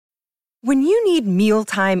When you need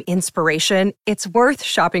mealtime inspiration, it's worth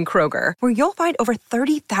shopping Kroger, where you'll find over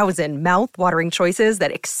 30,000 mouth-watering choices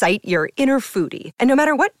that excite your inner foodie. And no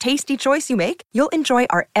matter what tasty choice you make, you'll enjoy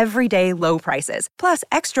our everyday low prices, plus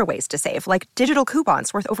extra ways to save, like digital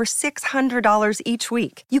coupons worth over $600 each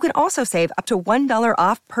week. You can also save up to $1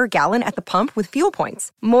 off per gallon at the pump with fuel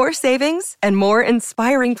points. More savings and more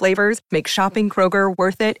inspiring flavors make shopping Kroger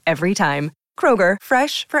worth it every time. Kroger,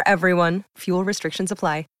 fresh for everyone. Fuel restrictions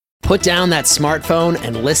apply. Put down that smartphone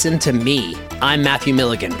and listen to me. I'm Matthew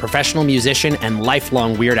Milligan, professional musician and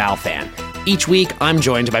lifelong Weird Al fan. Each week, I'm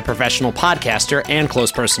joined by professional podcaster and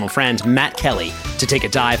close personal friend Matt Kelly to take a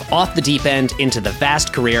dive off the deep end into the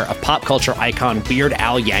vast career of pop culture icon Weird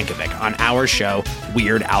Al Yankovic on our show,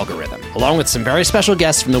 Weird Algorithm. Along with some very special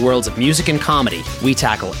guests from the worlds of music and comedy, we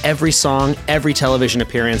tackle every song, every television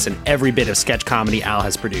appearance, and every bit of sketch comedy Al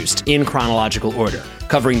has produced in chronological order,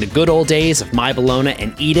 covering the good old days of My Bologna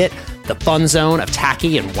and Eat It, the fun zone of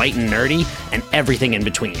tacky and white and nerdy, and everything in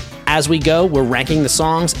between. As we go, we're ranking the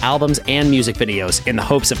songs, albums, and music videos in the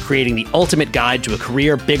hopes of creating the ultimate guide to a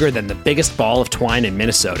career bigger than the biggest ball of twine in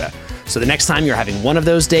Minnesota. So the next time you're having one of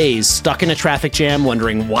those days, stuck in a traffic jam,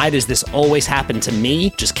 wondering why does this always happen to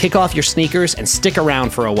me, just kick off your sneakers and stick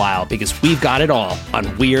around for a while, because we've got it all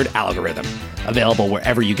on Weird Algorithm, available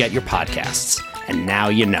wherever you get your podcasts. And now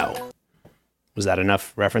you know. Was that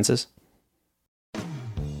enough references?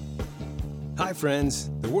 Hi, friends.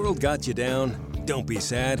 The world got you down. Don't be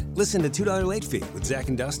sad. Listen to $2 Late Fee with Zach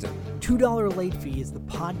and Dustin. $2 Late Fee is the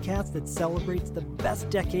podcast that celebrates the best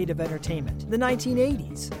decade of entertainment, the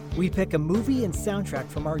 1980s. We pick a movie and soundtrack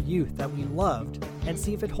from our youth that we loved and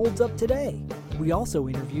see if it holds up today. We also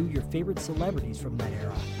interview your favorite celebrities from that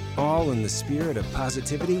era. All in the spirit of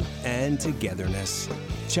positivity and togetherness.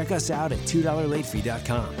 Check us out at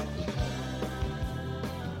 $2latefee.com.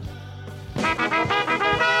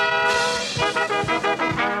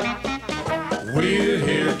 We're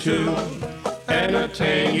here to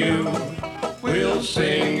entertain you. We'll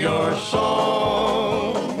sing your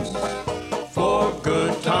songs for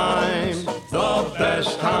good times, the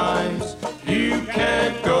best times. You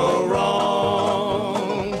can't go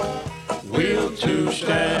wrong. We'll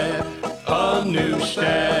two-step, a new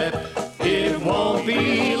step. It won't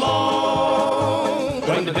be long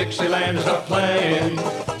when the Dixielanders are playing.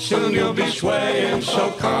 Soon you'll be swaying, so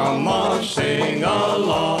come on, sing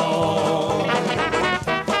along.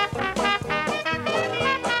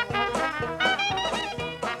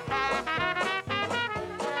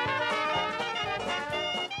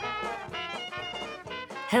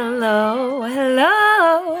 Hello,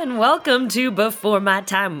 hello, and welcome to Before My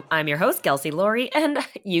Time. I'm your host, Kelsey Laurie, and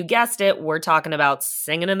you guessed it, we're talking about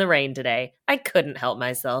Singing in the Rain today. I couldn't help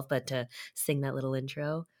myself but to sing that little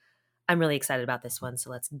intro. I'm really excited about this one, so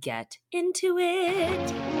let's get into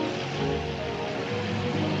it.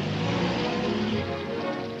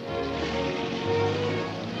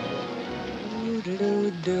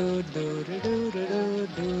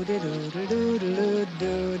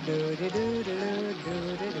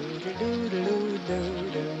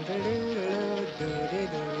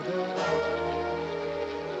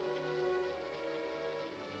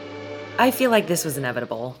 I feel like this was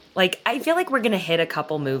inevitable. I feel like we're going to hit a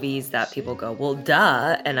couple movies that people go, well,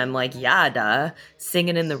 duh. And I'm like, yeah, duh.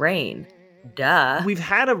 Singing in the Rain. Duh. We've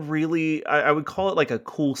had a really, I would call it like a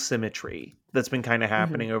cool symmetry that's been kind of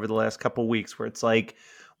happening over the last couple weeks, where it's like,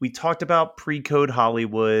 we talked about pre-code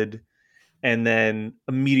Hollywood, and then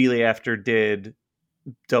immediately after did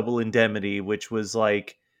Double Indemnity, which was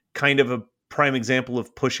like kind of a prime example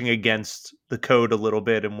of pushing against the code a little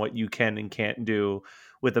bit and what you can and can't do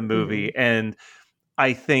with a movie. Mm-hmm. And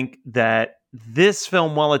I think that this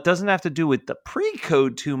film, while it doesn't have to do with the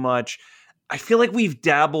pre-code too much, I feel like we've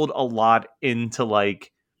dabbled a lot into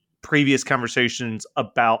like previous conversations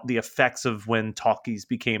about the effects of when talkies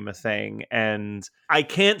became a thing. And I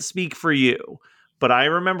can't speak for you, but I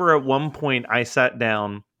remember at one point I sat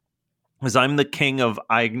down, because I'm the king of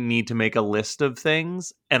I need to make a list of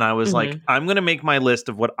things. And I was like, I'm going to make my list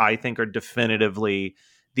of what I think are definitively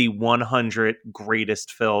the 100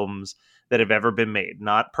 greatest films that have ever been made.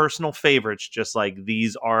 Not personal favorites, just like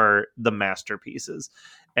these are the masterpieces.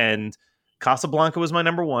 And Casablanca was my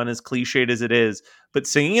number one, as cliched as it is, but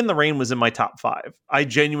Singing in the Rain was in my top 5. I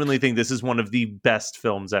genuinely think this is one of the best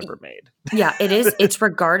films ever made. Yeah, it is. It's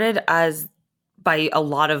regarded as, by a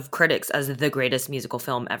lot of critics, as the greatest musical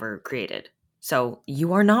film ever created. So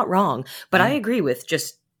you are not wrong. But I agree with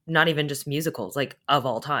just not even just musicals, like of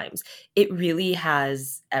all times. It really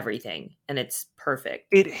has everything, and it's perfect.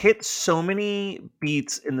 It hits so many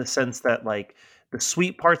beats in the sense that like the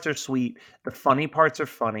sweet parts are sweet, the funny parts are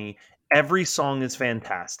funny, Every song is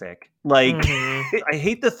fantastic. Like, I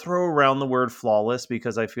hate to throw around the word flawless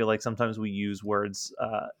because I feel like sometimes we use words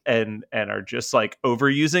and are just like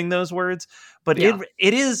overusing those words. But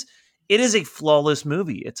it is a flawless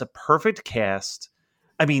movie. It's a perfect cast.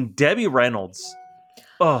 I mean, Debbie Reynolds.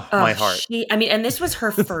 Oh, my heart. And this was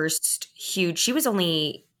her first huge. She was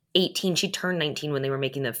only 18. She turned 19 when they were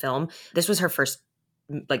making the film. This was her first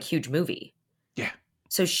like huge movie. Yeah.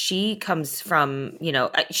 So she comes from,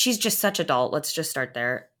 she's just such a doll. Let's just start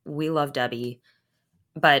there. We love Debbie.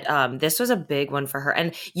 But this was a big one for her.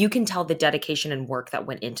 And you can tell the dedication and work that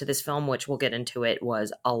went into this film, which we'll get into it,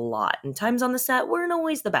 was a lot. And times on the set weren't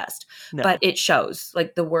always the best. No. But it shows.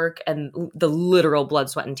 Like the work and the literal blood,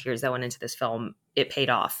 sweat, and tears that went into this film, it paid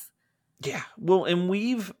off. Yeah. Well, and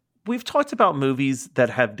we've talked about movies that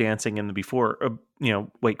have dancing in them before.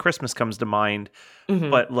 White Christmas comes to mind.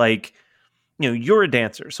 But like, you're a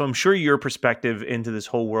dancer, so I'm sure your perspective into this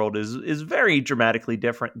whole world is very dramatically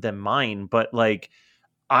different than mine. But like,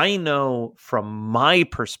 I know from my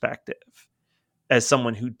perspective, as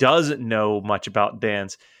someone who doesn't know much about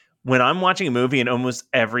dance, when I'm watching a movie in almost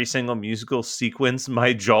every single musical sequence,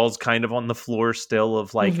 my jaw's kind of on the floor still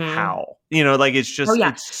of like, how? Like it's just,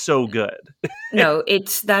 it's so good. No,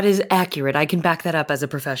 that is accurate. I can back that up as a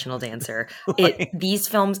professional dancer. These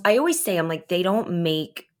films, I always say, I'm like, they don't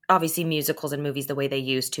make obviously musicals and movies the way they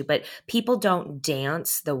used to, but people don't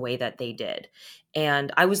dance the way that they did.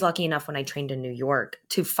 And I was lucky enough when I trained in New York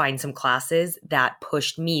to find some classes that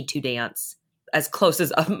pushed me to dance as close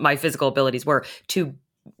as my physical abilities were to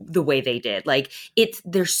the way they did. Like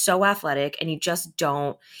they're so athletic and you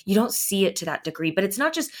don't see it to that degree. But it's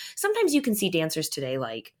not just, sometimes you can see dancers today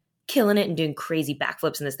like killing it and doing crazy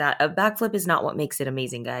backflips and this, that. A backflip is not what makes it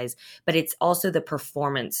amazing, guys, but it's also the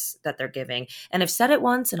performance that they're giving. And I've said it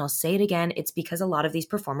once and I'll say it again. It's because a lot of these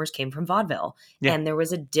performers came from vaudeville and there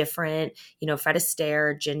was a different, Fred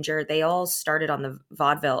Astaire, Ginger, they all started on the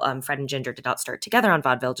vaudeville. Fred and Ginger did not start together on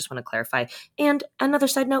vaudeville. Just want to clarify. And another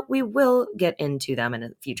side note, we will get into them in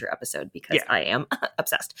a future episode because I am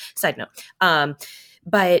obsessed. Side note.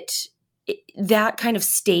 But that kind of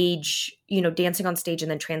stage, dancing on stage and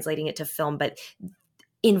then translating it to film. But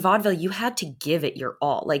in vaudeville, you had to give it your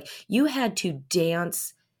all. Like you had to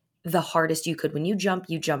dance the hardest you could. When you jump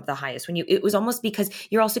the highest. It was almost because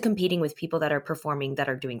you're also competing with people that are performing, that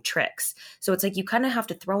are doing tricks. So it's like you kind of have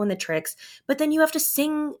to throw in the tricks, but then you have to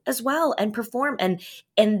sing as well and perform.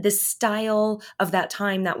 And the style of that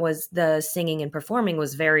time, that was the singing and performing,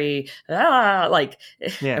 was very I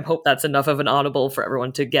hope that's enough of an audible for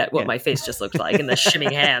everyone to get what my face just looked like, and the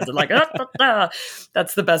shimmying hands and like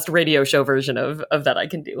that's the best radio show version of that I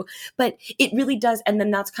can do. But it really does. And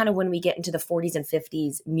then that's kind of when we get into the 40s and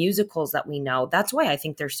 50s musicals that we know. That's why I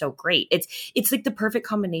think they're so great. It's like the perfect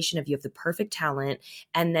combination of, you have the perfect talent,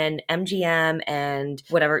 and then MGM and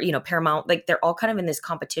whatever, Paramount, like they're all kind of in this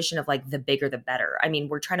competition of like the bigger the better. I mean,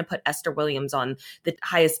 we're trying to put Esther Williams on the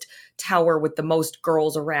highest tower with the most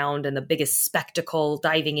girls around and the biggest spectacle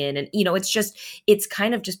diving in. And, it's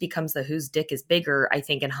kind of just becomes the whose dick is bigger, I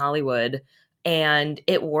think, in Hollywood. And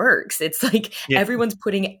it works. It's like everyone's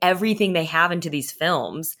putting everything they have into these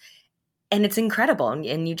films. And it's incredible.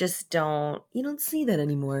 And you just don't see that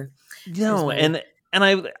anymore. No. And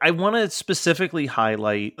I want to specifically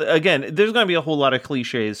highlight, again, there's going to be a whole lot of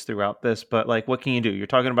cliches throughout this, but like, what can you do? You're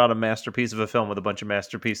talking about a masterpiece of a film with a bunch of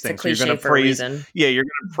masterpiece things. So you're going to praise, you're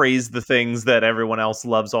going to praise the things that everyone else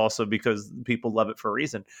loves also because people love it for a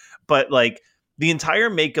reason. But like the entire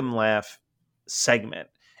Make 'Em Laugh segment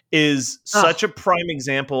is such a prime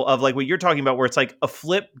example of like what you're talking about, where it's like a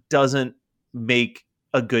flip doesn't make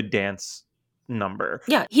a good dance number.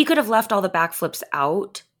 Yeah, he could have left all the backflips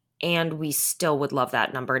out and we still would love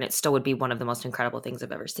that number, and it still would be one of the most incredible things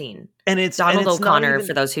I've ever seen. And it's Donald O'Connor,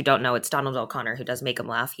 for those who don't know, it's Donald O'Connor who does Make 'Em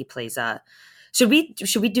Laugh. He plays should we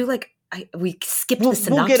do like we skipped the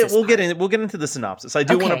synopsis. We'll get into the synopsis. I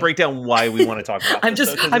do want to break down why we want to talk about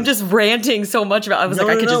this. I'm just ranting so much about. I was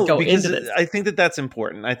I could just go into this. I think that's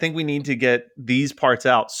important. I think we need to get these parts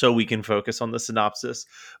out so we can focus on the synopsis.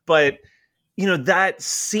 But that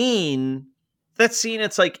scene,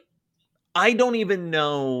 it's like, I don't even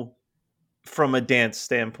know from a dance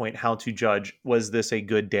standpoint how to judge, was this a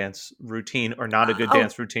good dance routine or not a good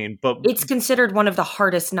dance routine? But it's considered one of the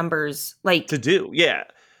hardest numbers to do. Yeah.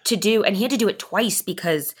 To do, and he had to do it twice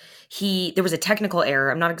because there was a technical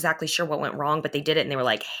error. I'm not exactly sure what went wrong, but they did it and they were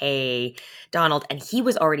like, hey, Donald. And he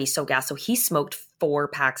was already so gassed. So he smoked 4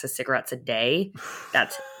 packs of cigarettes a day.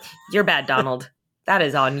 You're bad, Donald. That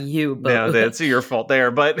is on you. Boo. No, that's your fault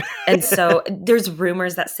there. But and so there's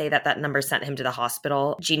rumors that say that number sent him to the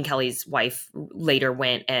hospital. Gene Kelly's wife later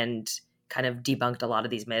went and kind of debunked a lot of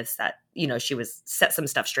these myths that, she was set some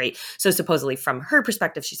stuff straight. So supposedly from her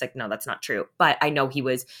perspective, she's like, no, that's not true. But I know he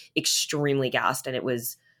was extremely gassed and it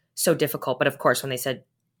was so difficult. But of course, when they said,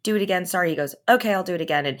 do it again, sorry, he goes, okay, I'll do it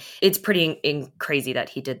again. And it's pretty crazy that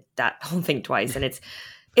he did that whole thing twice. And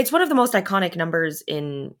it's one of the most iconic numbers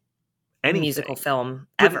in any musical film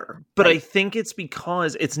ever. But I think it's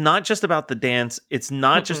because it's not just about the dance. It's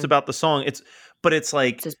not just about the song. It's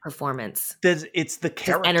like it's his performance. It's the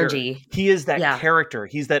character. His energy. He is that character.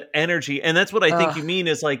 He's that energy. And that's what I think you mean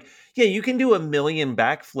is like, yeah, you can do a million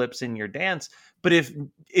backflips in your dance, but if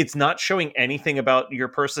it's not showing anything about your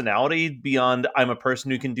personality beyond I'm a person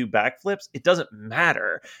who can do backflips, it doesn't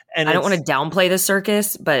matter. And I don't want to downplay the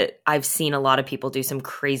circus, but I've seen a lot of people do some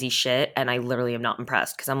crazy shit and I literally am not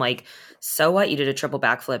impressed because I'm like, so what? You did a triple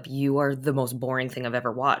backflip. You are the most boring thing I've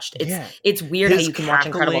ever watched. It's weird how you can watch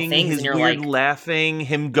incredible things and you're like laughing,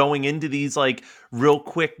 him going into these like real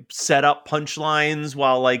quick setup punchlines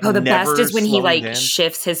while like the best is when he like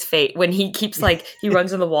shifts his face when he keeps like he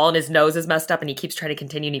runs on the wall and his nose is messed up and he keeps trying to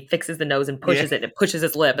continue and he fixes the nose and pushes it and it pushes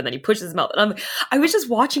his lip and then he pushes his mouth and I was just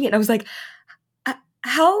watching it and I was like,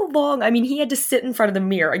 how long? I mean, he had to sit in front of the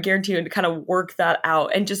mirror, I guarantee you, and kind of work that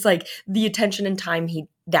out and just like the attention and time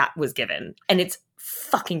that was given. And it's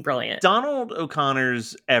fucking brilliant. Donald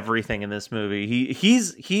O'Connor's everything in this movie.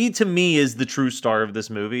 He to me is the true star of this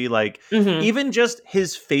movie. Like even just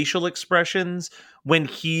his facial expressions when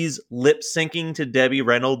he's lip syncing to Debbie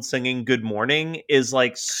Reynolds singing Good Morning is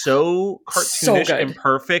like so cartoonish and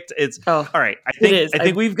perfect. It's all right. I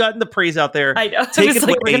think we've gotten the praise out there. I know. Take it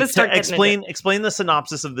away. We're gonna start explain the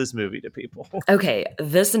synopsis of this movie to people. Okay,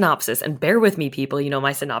 the synopsis, and bear with me, people.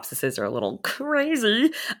 My synopsises are a little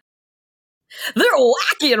crazy. They're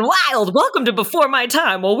wacky and wild. Welcome to Before My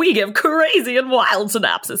Time, where we give crazy and wild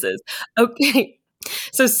synopsises. Okay.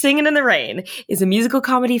 So Singin' in the Rain is a musical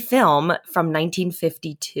comedy film from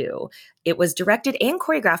 1952. It was directed and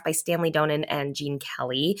choreographed by Stanley Donen and Gene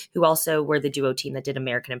Kelly, who also were the duo team that did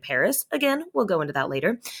American in Paris. Again, we'll go into that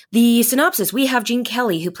later. The synopsis, we have Gene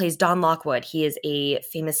Kelly, who plays Don Lockwood. He is a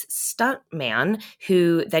famous stuntman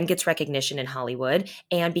who then gets recognition in Hollywood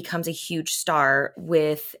and becomes a huge star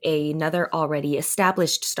with another already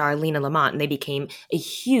established star, Lena Lamont, and they became a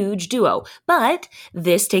huge duo. But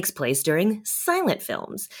this takes place during silent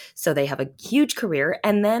films. So they have a huge career,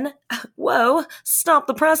 and then, whoa, stop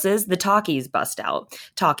the presses, the talkies bust out.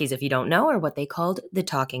 Talkies, if you don't know, are what they called the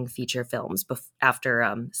talking feature films after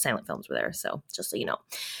silent films were there. So just so you know.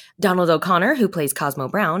 Donald O'Connor, who plays Cosmo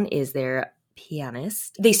Brown, is their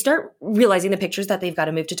pianist. They start realizing the pictures that they've got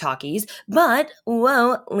to move to talkies, but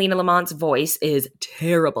whoa, Lena Lamont's voice is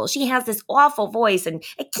terrible. She has this awful voice and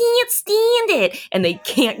I can't stand it. And they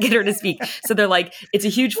can't get her to speak. So they're like, it's a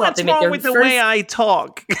huge flop. What's wrong with the way I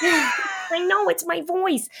talk? I know, it's my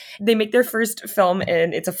voice. They make their first film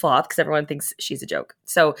and it's a flop because everyone thinks she's a joke.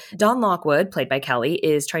 So Don Lockwood, played by Kelly,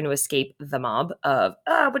 is trying to escape the mob of,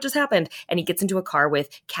 what just happened? And he gets into a car with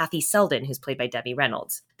Kathy Selden, who's played by Debbie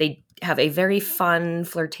Reynolds. They have a very fun,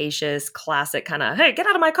 flirtatious, classic kind of, hey, get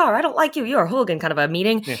out of my car. I don't like you. You're a hooligan kind of a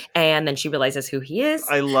meeting. Yeah. And then she realizes who he is.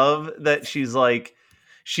 I love that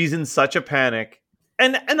she's in such a panic.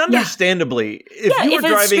 And understandably, if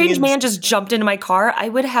a strange man just jumped into my car, I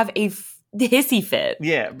would have a hissy fit.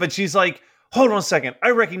 Yeah, but she's like, hold on a second.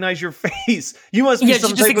 I recognize your face. You must be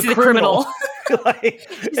some type of criminal.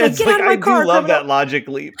 It's like, I do love that logic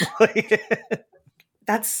leap.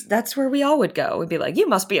 That's where we all would go. We'd be like, you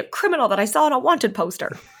must be a criminal that I saw on a wanted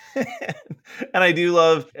poster. And I do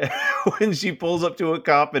love when she pulls up to a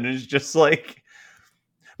cop and is just like,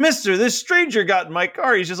 Mister, this stranger got in my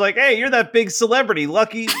car. He's just like, hey, you're that big celebrity.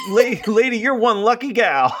 Lucky lady, you're one lucky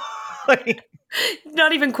gal.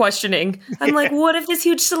 Not even questioning. I'm like, what if this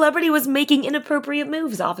huge celebrity was making inappropriate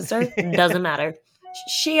moves, officer? Doesn't matter.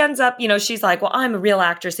 She ends up, she's like, well, I'm a real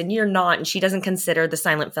actress and you're not. And she doesn't consider the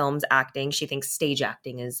silent films acting. She thinks stage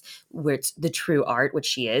acting is where it's the true art, which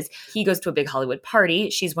she is. He goes to a big Hollywood party.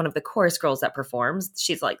 She's one of the chorus girls that performs.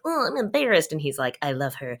 She's like, oh, I'm embarrassed. And he's like, I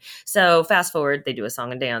love her. So fast forward, they do a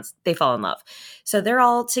song and dance. They fall in love. So they're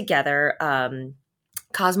all together.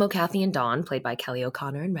 Cosmo, Kathy, and Dawn, played by Kelly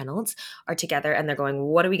O'Connor and Reynolds, are together and they're going,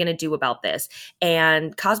 what are we going to do about this?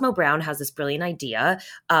 And Cosmo Brown has this brilliant idea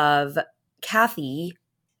of Kathy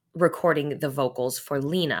recording the vocals for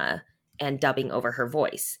Lena and dubbing over her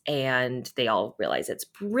voice. And they all realize it's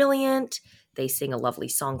brilliant. They sing a lovely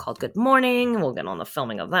song called Good Morning. We'll get on the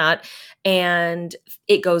filming of that. And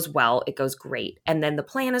it goes well. It goes great. And then the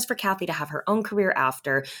plan is for Kathy to have her own career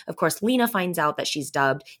after. Of course, Lena finds out that she's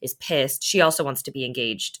dubbed, is pissed. She also wants to be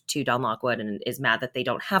engaged to Don Lockwood and is mad that they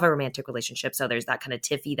don't have a romantic relationship. So there's that kind of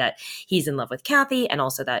tiffy that he's in love with Kathy and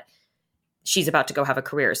also that she's about to go have a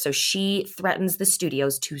career. So she threatens the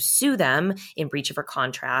studios to sue them in breach of her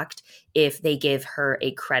contract if they give her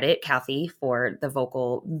a credit, Kathy, for the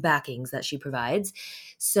vocal backings that she provides.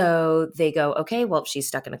 So they go, okay, well, she's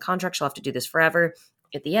stuck in a contract. She'll have to do this forever.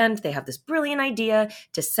 At the end, they have this brilliant idea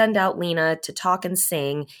to send out Lena to talk and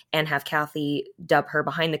sing and have Kathy dub her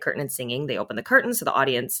behind the curtain and singing. They open the curtain so the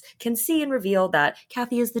audience can see and reveal that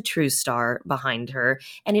Kathy is the true star behind her.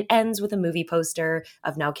 And it ends with a movie poster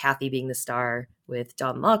of now Kathy being the star with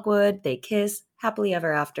Don Lockwood. They kiss happily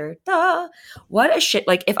ever after. Duh. What a shit.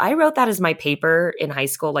 Like, if I wrote that as my paper in high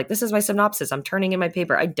school, like, this is my synopsis, I'm turning in my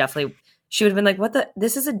paper, I definitely... She would have been like, what the?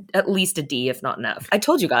 This is at least a D, if not an F. I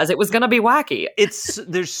told you guys it was going to be wacky.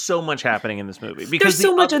 There's so much happening in this movie. Because there's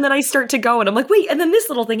so much, and then I start to go, and I'm like, wait, and then this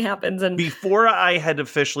little thing happens. And before I had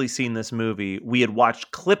officially seen this movie, we had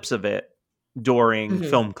watched clips of it during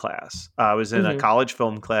film class. I was in a college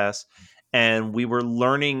film class, and we were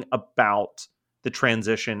learning about the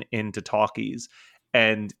transition into talkies.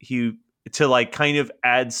 And to like kind of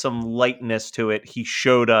add some lightness to it, he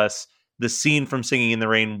showed us the scene from Singing in the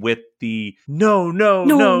Rain with the no,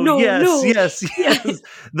 yes.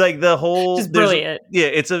 Like the whole, just brilliant. Yeah,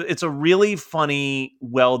 it's a really funny,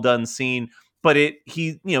 well done scene. But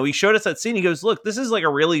he showed us that scene. He goes, look, this is like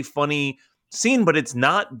a really funny scene, but it's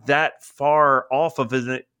not that far off of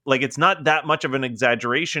it. Like, it's not that much of an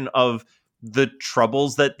exaggeration of the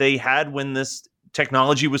troubles that they had when this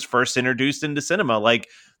technology was first introduced into cinema. Like,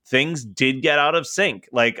 things did get out of sync.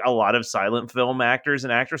 Like, a lot of silent film actors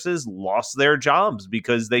and actresses lost their jobs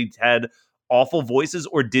because they had awful voices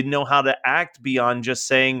or didn't know how to act beyond just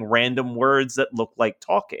saying random words that look like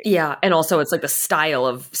talking. Yeah, and also it's like the style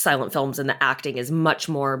of silent films and the acting is much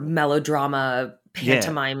more melodrama,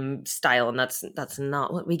 pantomime style, and that's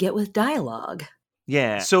not what we get with dialogue.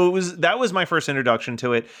 Yeah. So that was my first introduction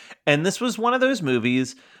to it. And this was one of those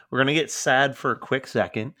movies, we're going to get sad for a quick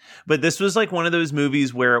second, but this was like one of those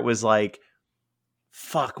movies where it was like,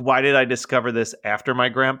 fuck, why did I discover this after my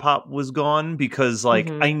grandpa was gone? Because like,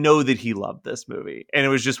 I know that he loved this movie. And it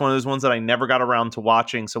was just one of those ones that I never got around to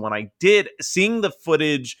watching. So when I did, seeing the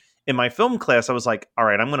footage in my film class, I was like, all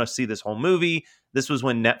right, I'm going to see this whole movie. This was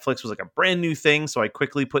when Netflix was like a brand new thing. So I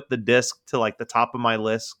quickly put the disc to like the top of my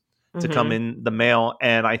list to come in the mail.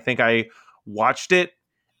 And I think I watched it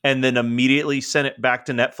and then immediately sent it back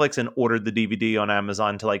to Netflix and ordered the DVD on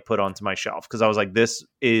Amazon to like put onto my shelf. Cause I was like, this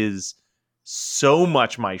is so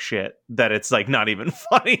much my shit that it's like not even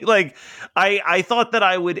funny. Like I thought that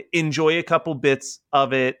I would enjoy a couple bits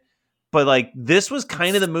of it, but like this was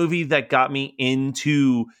kind of the movie that got me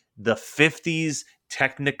into the 50s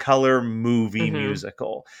Technicolor movie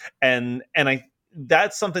musical. And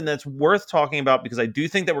that's something that's worth talking about because I do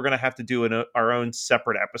think that we're going to have to do our own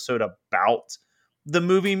separate episode about the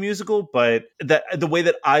movie musical. But the way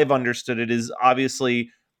that I've understood it is obviously,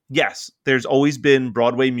 yes, there's always been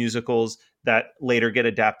Broadway musicals that later get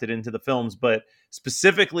adapted into the films. But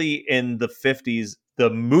specifically in the 50s, the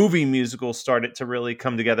movie musical started to really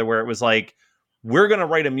come together where it was like, we're going to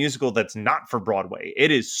write a musical that's not for Broadway. It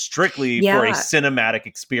is strictly for a cinematic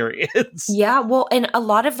experience. Yeah, well, and a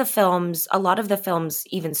lot of the films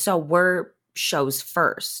even so were shows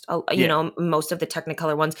first. You know, most of the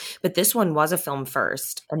Technicolor ones, but this one was a film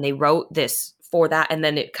first, and they wrote this for that, and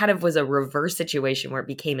then it kind of was a reverse situation where it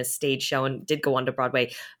became a stage show and did go on to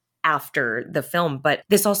Broadway after the film. But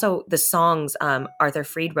this also, the songs, Arthur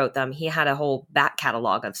Freed wrote them. He had a whole back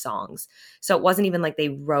catalog of songs. So it wasn't even like they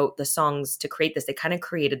wrote the songs to create this. They kind of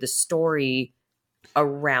created the story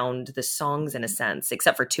around the songs in a sense,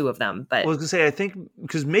 except for two of them. But I was going to say, I think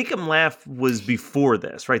because Make 'Em Laugh was before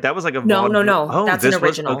this, right? That was like a No. Oh, that's an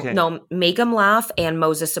original. Okay. No, Make 'Em Laugh and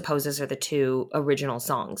Moses Supposes are the two original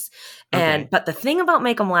songs. And but the thing about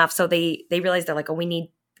Make 'Em Laugh, so they realized they're like, oh, we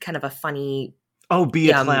need kind of a funny. Oh,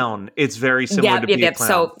 Be a Clown. It's very similar to Be a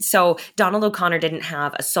Clown. So Donald O'Connor didn't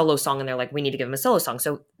have a solo song, and they're like, we need to give him a solo song.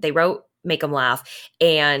 So they wrote Make 'Em Laugh,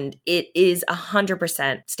 and it is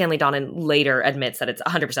 100%. Stanley Donen later admits that it's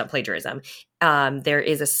 100% plagiarism. There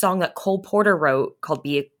is a song that Cole Porter wrote called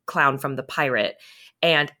Be a Clown from The Pirate,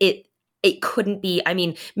 and it couldn't be, I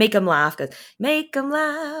mean, Make 'Em Laugh goes, make 'em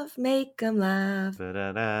laugh, make 'em laugh.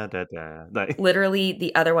 Literally,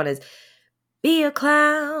 the other one is, be a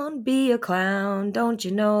clown, don't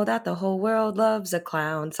you know that the whole world loves a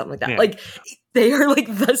clown? Something like that. Yeah. Like, they are like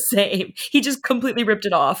the same. He just completely ripped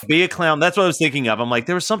it off. Be a Clown. That's what I was thinking of. I'm like,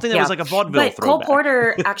 there was something that was like a vaudeville but throwback. Cole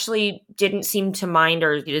Porter actually didn't seem to mind,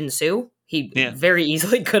 or he didn't sue. He very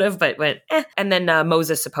easily could have, but went, eh. And then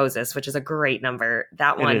Moses Supposes, which is a great number.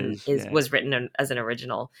 That one was written as an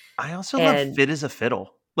original. I also love Fit as a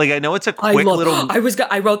Fiddle. Like, I know it's a quick little.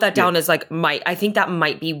 I wrote that down as like I think that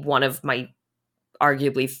might be one of my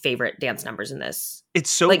arguably favorite dance numbers in this. It's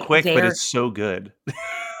so like, quick, but it's so good.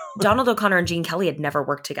 Donald O'Connor and Gene Kelly had never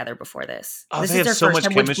worked together before this. Oh, this they is have their so first much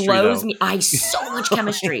time, which chemistry, blows though. me. So much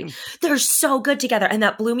chemistry. They're so good together. And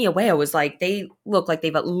that blew me away. I was like, they look like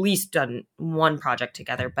they've at least done one project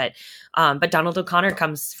together. But Donald O'Connor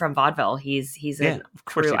comes from vaudeville. He's in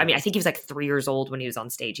crew. I mean, I think he was like 3 years old when he was on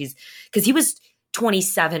stage. Because he was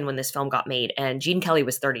 27 when this film got made, and Gene Kelly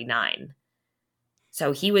was 39.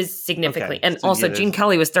 So he was significantly, and so also Gene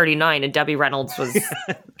Kelly was 39 and Debbie Reynolds was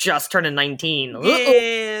just turning 19.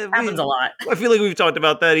 Yeah, happens a lot. I feel like we've talked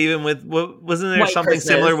about that even with, wasn't there White something Christmas.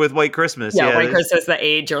 Similar with White Christmas? Yeah, White Christmas, the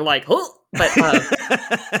age, you're like, oh. But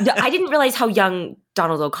I didn't realize how young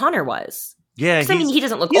Donald O'Connor was. Yeah, I mean, he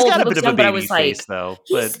doesn't look he's old. got He a bit looks of young, a but I baby was like, face, though.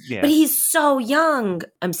 But he's so young.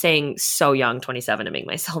 I'm saying so young, 27, to make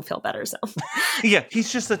myself feel better. So yeah,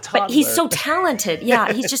 he's just a toddler. But he's so talented.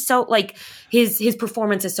 Yeah, he's just so like his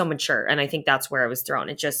performance is so mature, and I think that's where I was thrown.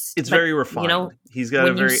 It's very refined. You know, he's got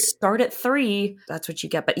when you start at 3, that's what you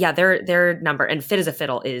get. But yeah, their number and Fit as a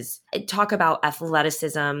Fiddle is talk about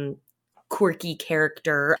athleticism, quirky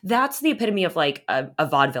character. That's the epitome of like a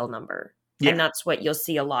vaudeville number. Yeah. And that's what you'll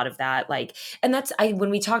see a lot of that. Like, and that's when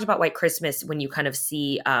we talked about White Christmas, when you kind of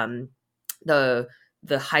see the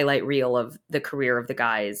highlight reel of the career of the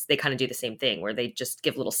guys, they kind of do the same thing where they just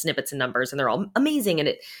give little snippets and numbers and they're all amazing. And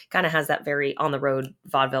it kind of has that very on the road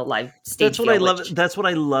vaudeville live stage. That's what I love. That's what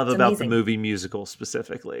I love about amazing. The movie musical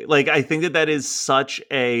specifically. Like, I think that is such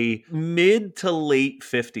a mid to late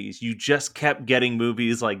 50s. You just kept getting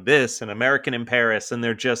movies like this and American in Paris, and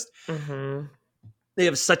they're just, they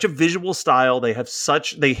have such a visual style. They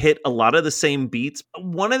hit a lot of the same beats.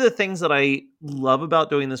 One of the things that I love about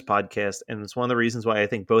doing this podcast, and it's one of the reasons why I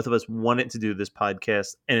think both of us wanted to do this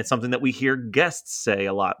podcast, and it's something that we hear guests say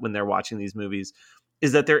a lot when they're watching these movies,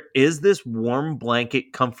 is that there is this warm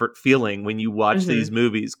blanket comfort feeling when you watch these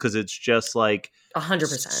movies, because it's just like 100%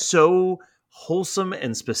 so wholesome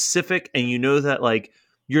and specific, and you know that like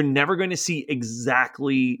you're never going to see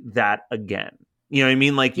exactly that again. You know what I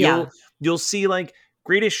mean? Like you'll see like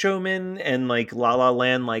Greatest Showman and like La La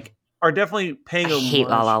Land like are definitely paying I hate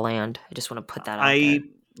La La Land. I just want to put that out there.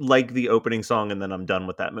 Like the opening song and then I'm done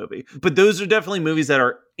with that movie. But those are definitely movies that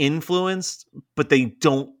are influenced, but they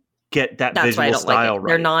don't get that visual style right.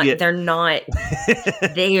 They're not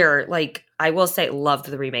there. Like, I will say, loved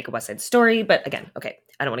the remake of West Side Story, but again, okay,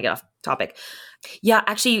 I don't want to get off topic. Yeah,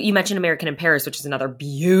 actually, you mentioned American in Paris, which is another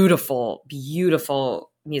beautiful, beautiful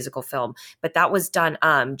musical film, but that was done.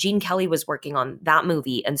 Gene Kelly was working on that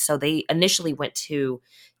movie, and so they initially went to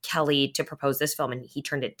Kelly to propose this film, and he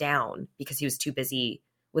turned it down because he was too busy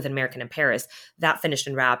with American in Paris. That finished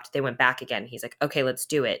and wrapped. They went back again. He's like, okay, let's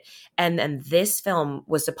do it. And then this film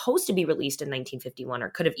was supposed to be released in 1951, or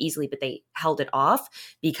could have easily, but they held it off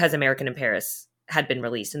because American in Paris had been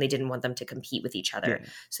released and they didn't want them to compete with each other. Yeah.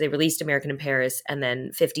 So they released American in Paris, and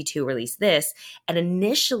then 52 released this. And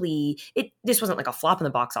initially this wasn't like a flop in the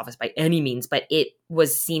box office by any means, but it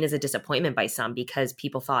was seen as a disappointment by some because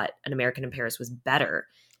people thought An American in Paris was better.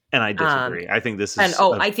 And I disagree. I think this is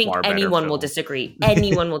I think anyone will disagree.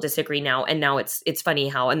 Anyone will disagree now. And now it's funny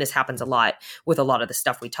how, and this happens a lot with a lot of the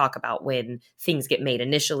stuff we talk about, when things get made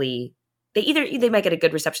initially, they might get a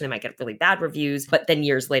good reception, they might get really bad reviews, but then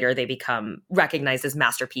years later they become recognized as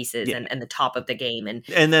masterpieces and the top of the game.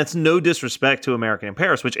 And that's no disrespect to American in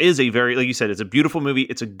Paris, which is a very, like you said, it's a beautiful movie.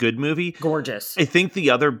 It's a good movie. Gorgeous. I think the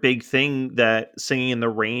other big thing that Singing in the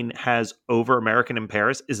Rain has over American in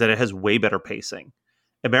Paris is that it has way better pacing.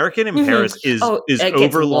 American in Paris is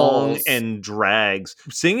overlong and drags.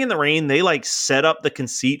 Singing in the Rain, they like set up the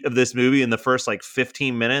conceit of this movie in the first like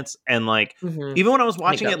 15 minutes. And like, even when I was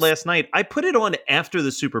watching it last night, I put it on after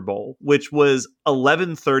the Super Bowl, which was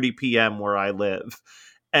 11:30 p.m. where I live.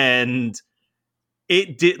 And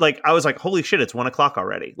it did, like, I was like, holy shit, it's 1 o'clock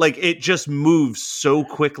already. Like, it just moves so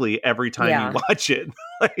quickly every time you watch it.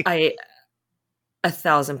 Like, I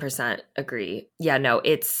 1,000% agree. Yeah, no,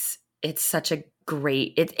 it's such a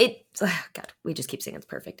great, God, we just keep saying it's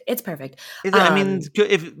perfect. It's perfect. I mean,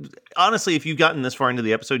 if you've gotten this far into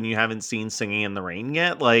the episode and you haven't seen Singing in the Rain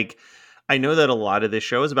yet, like, I know that a lot of this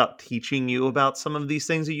show is about teaching you about some of these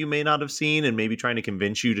things that you may not have seen and maybe trying to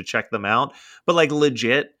convince you to check them out. But like,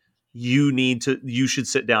 legit, you should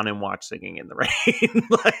sit down and watch Singing in the Rain.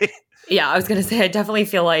 Like, yeah, I was going to say, I definitely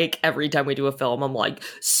feel like every time we do a film, I'm like,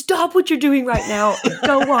 stop what you're doing right now and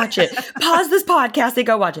go watch it. Pause this podcast and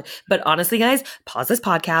go watch it. But honestly, guys, pause this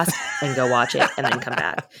podcast and go watch it and then come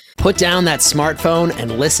back. Put down that smartphone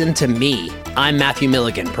and listen to me. I'm Matthew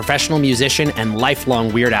Milligan, professional musician and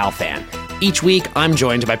lifelong Weird Al fan. Each week, I'm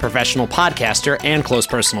joined by professional podcaster and close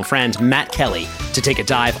personal friend Matt Kelly to take a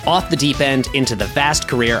dive off the deep end into the vast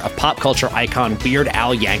career of pop culture icon Weird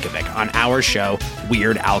Al Yankovic on our show,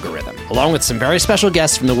 Weird Algorithm. Along with some very special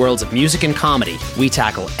guests from the worlds of music and comedy, we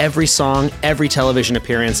tackle every song, every television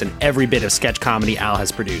appearance, and every bit of sketch comedy Al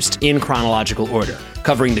has produced in chronological order,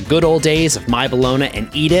 covering the good old days of My Bologna and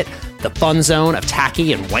Eat It, the fun zone of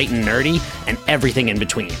tacky and white and nerdy, and everything in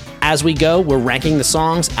between. As we go, we're ranking the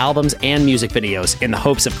songs, albums, and music videos in the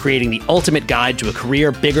hopes of creating the ultimate guide to a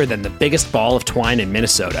career bigger than the biggest ball of twine in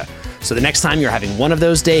Minnesota. So the next time you're having one of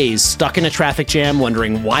those days, stuck in a traffic jam,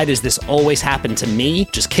 wondering why does this always happen to me,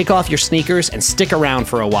 just kick off your sneakers and stick around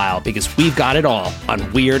for a while because we've got it all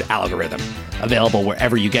on Weird Algorithm, available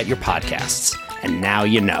wherever you get your podcasts. And now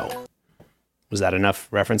you know. Was that enough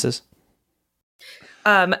references?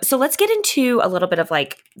 So let's get into a little bit of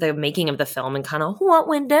like the making of the film and kind of what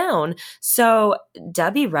went down. So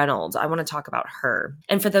Debbie Reynolds, I want to talk about her.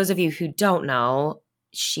 And for those of you who don't know,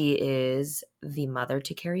 she is the mother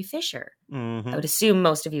to Carrie Fisher. Mm-hmm. I would assume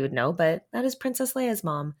most of you would know, but that is Princess Leia's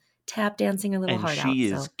mom, tap dancing her little And heart out. she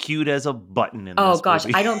is so. cute as a button in Oh this gosh,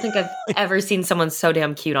 movie. I don't think I've ever seen someone so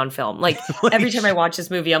damn cute on film. Like every time I watch this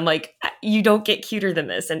movie, I'm like, you don't get cuter than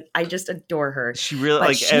this, and I just adore her. She really But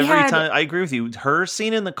like she every had- time. I agree with you. Her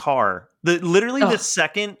scene in the car, the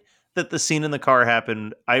second that the scene in the car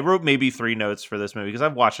happened, I wrote maybe 3 notes for this movie because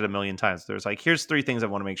I've watched it a million times. There's like, here's 3 things I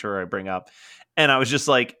want to make sure I bring up. And I was just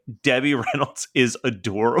like, Debbie Reynolds is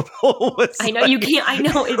adorable. I know you can't. I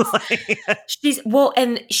know it's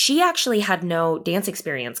and she actually had no dance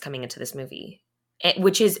experience coming into this movie,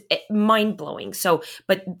 which is mind blowing. So,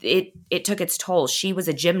 but it took its toll. She was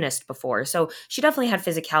a gymnast before, so she definitely had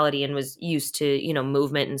physicality and was used to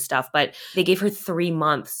movement and stuff. But they gave her 3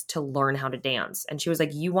 months to learn how to dance, and she was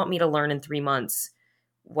like, "You want me to learn in 3 months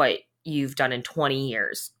what you've done in 20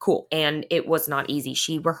 years? Cool." And it was not easy.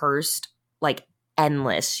 She rehearsed like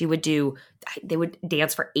endless. They would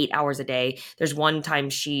dance for 8 hours a day. There's one time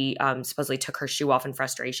she supposedly took her shoe off in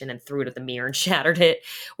frustration and threw it at the mirror and shattered it,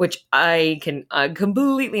 which I can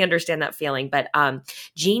completely understand that feeling. But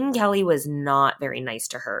Gene Kelly was not very nice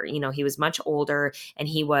to her. He was much older, and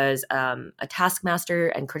he was a taskmaster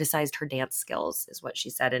and criticized her dance skills, is what she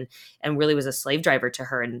said, and really was a slave driver to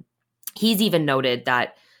her. And he's even noted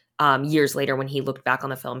that years later, when he looked back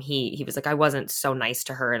on the film, he was like, I wasn't so nice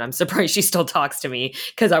to her, and I'm surprised she still talks to me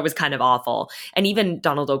because I was kind of awful. And even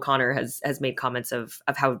Donald O'Connor has made comments of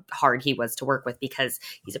how hard he was to work with because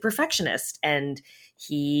he's a perfectionist, and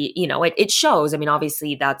he, it shows. I mean,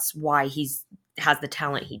 obviously that's why has the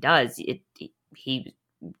talent he does. He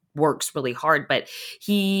works really hard, but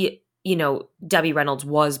Debbie Reynolds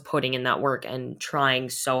was putting in that work and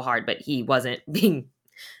trying so hard, but he wasn't being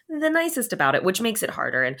the nicest about it, which makes it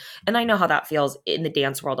harder. And I know how that feels in the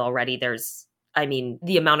dance world already.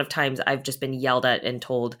 The amount of times I've just been yelled at and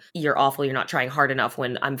told, you're awful, you're not trying hard enough,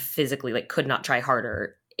 when I'm physically like could not try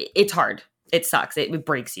harder. It's hard. It sucks. It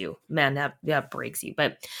breaks you. Man, that breaks you.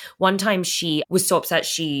 But one time she was so upset,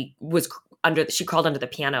 she crawled under the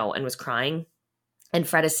piano and was crying. And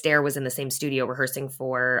Fred Astaire was in the same studio rehearsing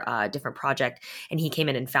for a different project. And he came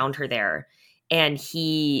in and found her there. And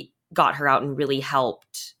he got her out and really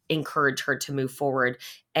helped encourage her to move forward.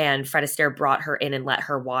 And Fred Astaire brought her in and let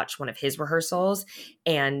her watch one of his rehearsals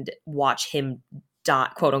and watch him die,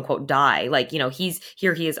 quote unquote, die. Like, he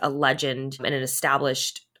is a legend and an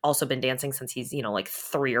established, also been dancing since he's, like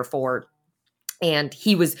 3 or 4. And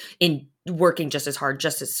he was working just as hard,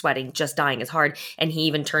 just as sweating, just dying as hard. And he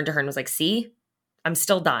even turned to her and was like, see, I'm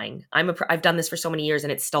still dying. I've done this for so many years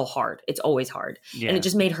and it's still hard. It's always hard. Yeah. And it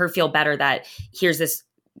just made her feel better that here's this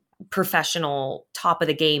professional top of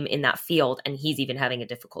the game in that field, and he's even having a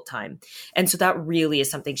difficult time. And so that really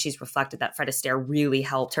is something she's reflected, that Fred Astaire really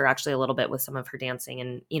helped her actually a little bit with some of her dancing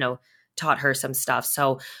and, taught her some stuff.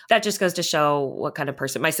 So that just goes to show what kind of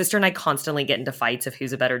person. My sister and I constantly get into fights of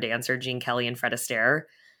who's a better dancer, Gene Kelly and Fred Astaire.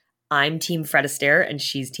 I'm team Fred Astaire and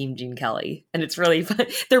she's team Gene Kelly. And it's really fun.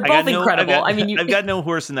 They're both incredible. I've got no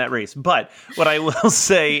horse in that race. But what I will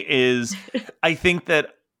say is I think that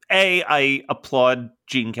I applaud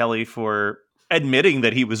Gene Kelly for admitting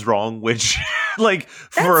that he was wrong, which like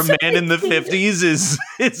for a man in the 50s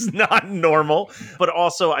is not normal. But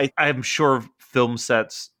also I'm sure film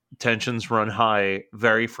sets tensions run high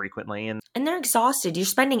very frequently, and they're exhausted. You're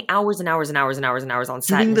spending hours and hours and hours and hours and hours on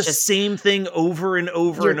set doing the same thing over and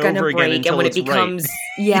over and over again until and when it's it becomes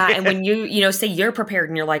right. And when you say you're prepared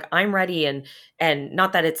and you're like, I'm ready, and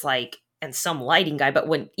not that it's like and some lighting guy, but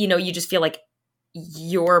when you just feel like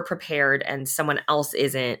you're prepared and someone else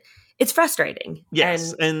isn't, it's frustrating.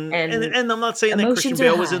 Yes, and I'm not saying that Christian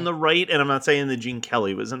Bale was in the right, and I'm not saying that Gene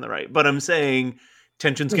Kelly was in the right, but I'm saying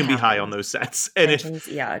tensions can be high on those sets. And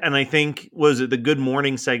and I think, was it the Good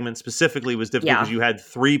Morning segment specifically was difficult because you had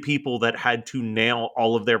 3 people that had to nail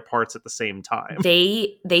all of their parts at the same time.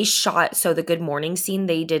 They shot, so the Good Morning scene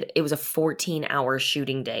it was a 14-hour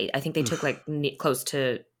shooting day. I think they took like close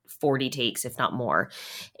to 40 takes, if not more.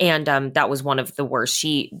 And that was one of the worst.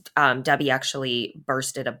 Debbie actually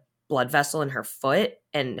bursted a blood vessel in her foot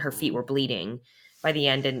and her feet were bleeding by the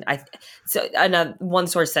end. And one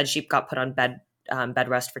source said she got put on bed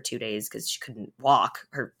rest for 2 days because she couldn't walk.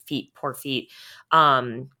 Her poor feet.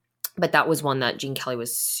 But that was one that Gene Kelly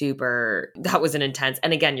that was an intense.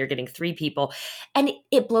 And again, you're getting 3 people. And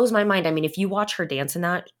it blows my mind. I mean, if you watch her dance in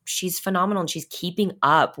that, she's phenomenal and she's keeping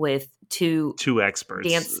up with two experts,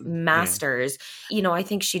 dance masters. Yeah. I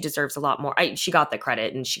think she deserves a lot more. She got the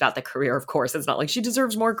credit and she got the career, of course. It's not like she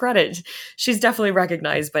deserves more credit. She's definitely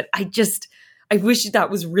recognized, but I wish that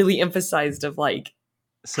was really emphasized of like,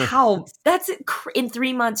 how that's in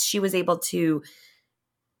 3 months she was able to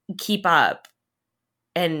keep up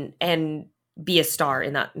and be a star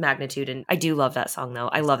in that magnitude. And I do love that song though.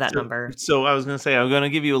 I love that number. So I was going to say, I'm going to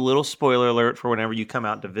give you a little spoiler alert for whenever you come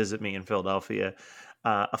out to visit me in Philadelphia.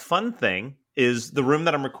 A fun thing is the room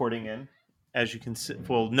that I'm recording in, as you can see,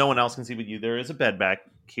 well, no one else can see but you, there is a bed back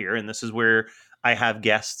here. And this is where I have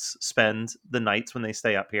guests spend the nights when they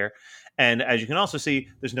stay up here. And as you can also see,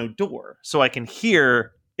 there's no door. So I can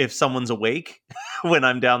hear if someone's awake when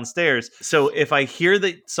I'm downstairs. So if I hear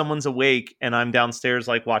that someone's awake and I'm downstairs,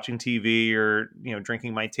 like watching TV or,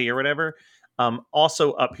 drinking my tea or whatever,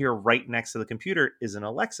 also up here right next to the computer is an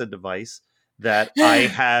Alexa device that I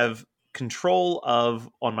have control of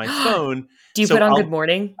on my phone. Do you put on Good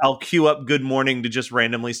Morning? I'll queue up Good Morning to just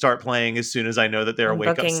randomly start playing as soon as I know that they're awake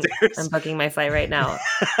upstairs. I'm booking my flight right now.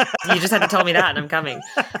 You just had to tell me that and I'm coming.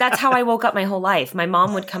 That's how I woke up my whole life. My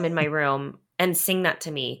mom would come in my room and sing that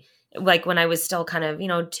to me. Like when I was still kind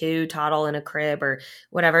of, 2, toddle in a crib or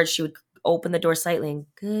whatever, she would open the door slightly and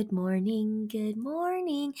good morning, good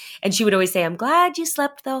morning. And she would always say, I'm glad you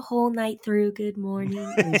slept the whole night through. Good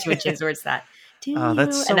morning. And she would change the words to that.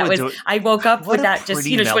 That's so I woke up with that, just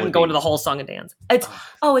wouldn't go into the whole song and dance.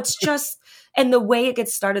 It's just, and the way it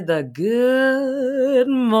gets started, the good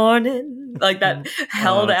morning, like that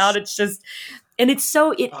held out. It's just, and it's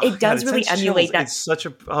so, it does really emulate that. It's such a,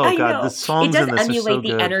 the songs in this emulate are so the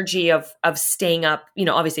good. energy of staying up,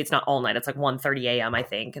 obviously it's not all night. It's like 1:30 a.m. I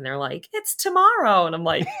think. And they're like, it's tomorrow. And I'm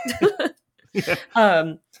like,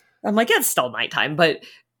 it's still nighttime, but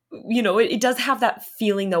it does have that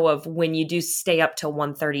feeling though of when you do stay up till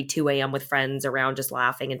 1:30, 2 a.m. with friends around just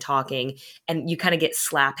laughing and talking and you kind of get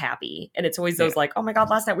slap happy. And it's always those like, oh my God,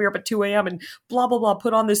 last night we were up at 2 a.m. and blah, blah, blah,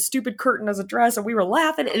 put on this stupid curtain as a dress and we were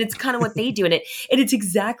laughing. And it's kind of what they do in it. And it's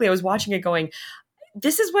exactly, I was watching it going,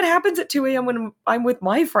 this is what happens at 2 a.m. when I'm with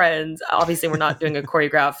my friends. Obviously, we're not doing a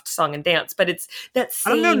choreographed song and dance, but it's that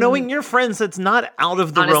same... I don't know, knowing your friends, that's not out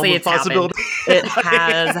of the realm of possibility. It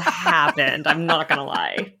has happened. I'm not going to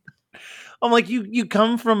lie. I'm like, you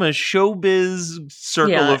come from a showbiz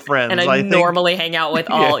circle of friends. And I normally hang out with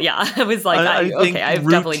all, I was like, I've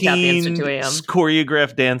definitely tapped danced at 2 a.m.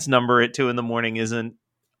 Choreographed dance number at 2 a.m. isn't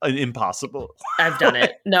impossible. I've done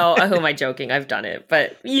it. No, who am I joking? I've done it.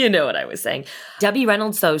 But you know what I was saying. Debbie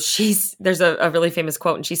Reynolds, though, there's a really famous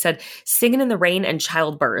quote, and she said, singing in the rain and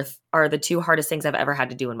childbirth are the 2 hardest things I've ever had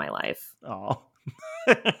to do in my life. Oh.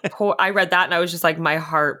 I read that and I was just like, my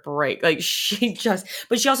heart break. Like but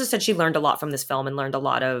she also said she learned a lot from this film and learned a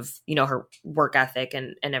lot of, her work ethic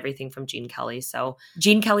and everything from Gene Kelly. So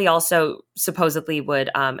Gene Kelly also supposedly would,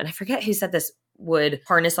 and I forget who said this, would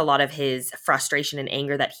harness a lot of his frustration and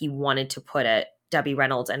anger that he wanted to put at Debbie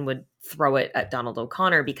Reynolds and would throw it at Donald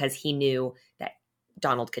O'Connor because he knew that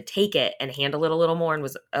Donald could take it and handle it a little more and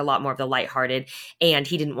was a lot more of the lighthearted. And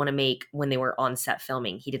he didn't want to make, when they were on set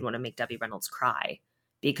filming, he didn't want to make Debbie Reynolds cry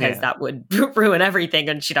because that would ruin everything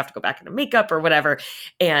and she'd have to go back into makeup or whatever.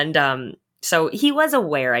 And so he was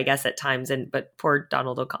aware, I guess, at times, but poor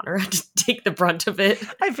Donald O'Connor had to take the brunt of it.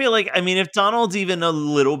 I feel like, if Donald's even a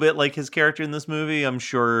little bit like his character in this movie, I'm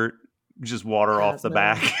sure just water off the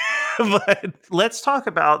back. But let's talk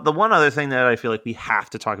about the one other thing that I feel like we have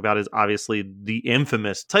to talk about is obviously the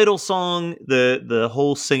infamous title song, the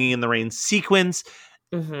whole Singing in the Rain sequence.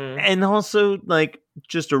 Mm-hmm. And also, like,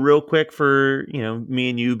 just a real quick for, me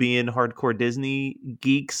and you being hardcore Disney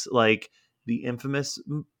geeks, like, the infamous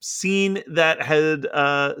scene that had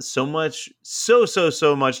so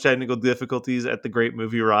much technical difficulties at the Great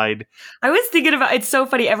Movie Ride. I was thinking about, it's so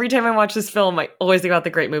funny. Every time I watch this film, I always think about the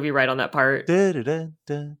Great Movie Ride on that part.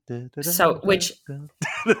 So, which,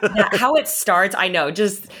 how it starts, I know,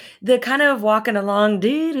 just the kind of walking along,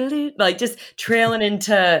 like just trailing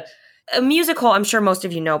into a musical. I'm sure most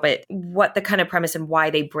of you know, but what the kind of premise and why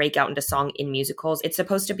they break out into song in musicals, it's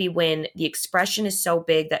supposed to be when the expression is so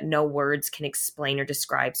big that no words can explain or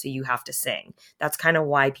describe, so you have to sing. That's kind of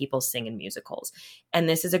why people sing in musicals. And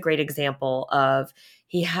this is a great example of,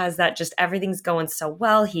 he has that, just everything's going so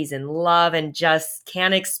well. He's in love and just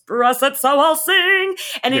can't express it, so I'll sing.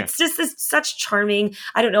 And it's just this such charming,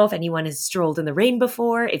 I don't know if anyone has strolled in the rain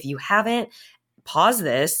before. If you haven't, pause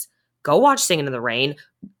this, go watch Singing in the Rain,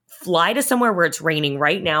 fly to somewhere where it's raining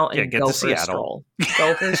right now and go for a stroll.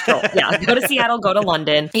 Go for a stroll. Yeah, go to Seattle, go to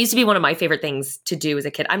London. It used to be one of my favorite things to do as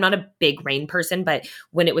a kid. I'm not a big rain person, but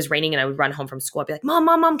when it was raining and I would run home from school, I'd be like,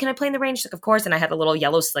 Mom, can I play in the rain? She's like, of course. And I had a little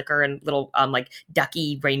yellow slicker and little like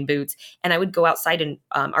ducky rain boots. And I would go outside, and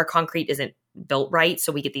our concrete isn't built right,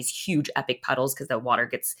 so we get these huge epic puddles because the water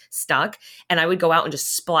gets stuck, and I would go out and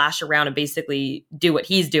just splash around and basically do what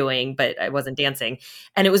he's doing, but I wasn't dancing.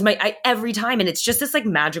 And it was every time, and it's just this like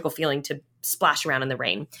magical feeling to splash around in the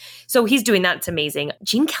rain. So he's doing that. It's amazing.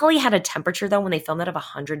 Gene Kelly had a temperature though when they filmed that of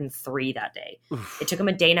 103 that day. Oof. It took him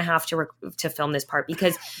a day and a half to film this part,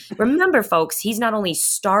 because remember folks, he's not only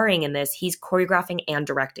starring in this, he's choreographing and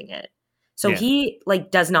directing it. So he like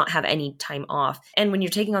does not have any time off. And when you're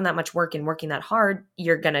taking on that much work and working that hard,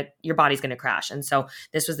 your body's going to crash. And so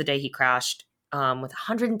this was the day he crashed with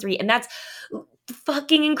 103. And that's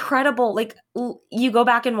fucking incredible. Like, you go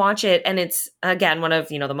back and watch it, and it's, again, one of,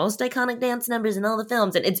 the most iconic dance numbers in all the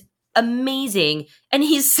films. And it's amazing. And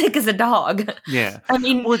he's sick as a dog. Yeah. I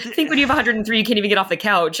mean, think when you have 103, you can't even get off the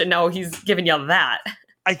couch. And now he's giving you that.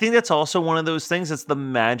 I think that's also one of those things that's the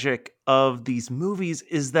magic of these movies,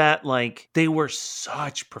 is that like they were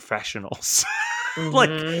such professionals.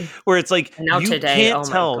 Like, where it's like, now you can't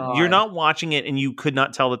tell, you're not watching it and you could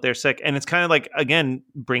not tell that they're sick. And it's kind of like, again,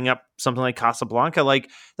 bring up something like Casablanca,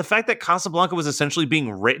 like the fact that Casablanca was essentially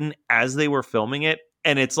being written as they were filming it.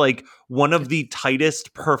 And it's like one of the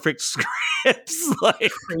tightest, perfect scripts.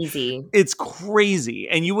 Like, crazy. It's crazy.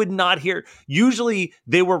 And you would not hear, usually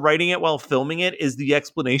they were writing it while filming it is the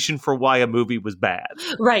explanation for why a movie was bad.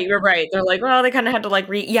 Right. They're like, well, they kind of had to like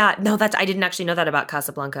I didn't actually know that about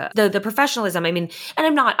Casablanca. The professionalism, I mean,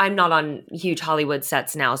 and I'm not on huge Hollywood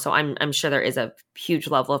sets now, so I'm sure there is a huge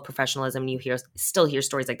level of professionalism, and you still hear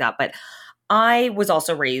stories like that. But I was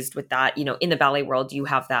also raised with that, in the ballet world, you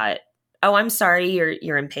have that, oh, I'm sorry,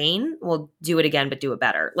 you're in pain. Well, do it again, but do it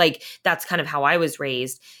better. Like, that's kind of how I was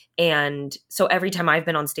raised. And so every time I've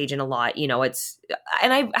been on stage in a lot, it's,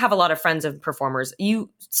 and I have a lot of friends of performers,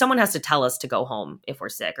 someone has to tell us to go home if we're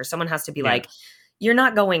sick, or someone has to be like, you're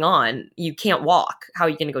not going on. You can't walk. How are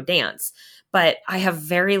you going to go dance? But I have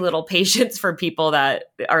very little patience for people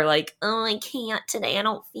that are like, oh, I can't today. I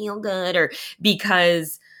don't feel good. Or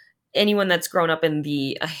because anyone that's grown up in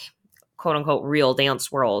the quote unquote real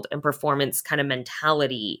dance world and performance kind of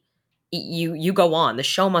mentality, you go on, the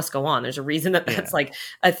show must go on. There's a reason that's like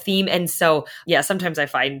a theme. And so, sometimes I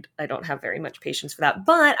find I don't have very much patience for that,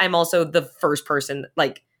 but I'm also the first person,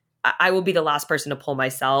 like I will be the last person to pull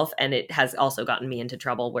myself. And it has also gotten me into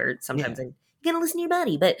trouble where sometimes I'm going to listen to your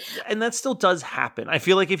body, and that still does happen. I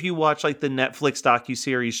feel like if you watch like the Netflix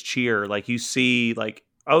docuseries Cheer, like you see like,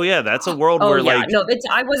 oh yeah, that's a world where like, no,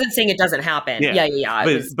 I wasn't saying it doesn't happen. Yeah.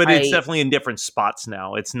 But it's definitely in different spots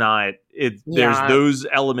now. It's not. There's those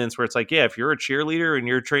elements where it's like, if you're a cheerleader and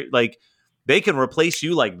you're like, they can replace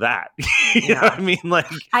you like that. You know what I mean? Like,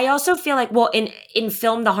 I also feel like, well, in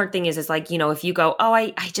film, the hard thing is like, if you go, oh,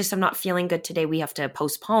 I just am not feeling good today, we have to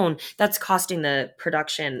postpone. That's costing the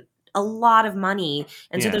production a lot of money.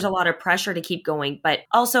 And so there's a lot of pressure to keep going. But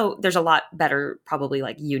also there's a lot better, probably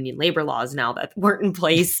like union labor laws now that weren't in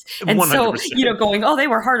place. And 100%. So, going, oh, they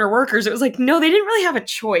were harder workers. It was like, no, they didn't really have a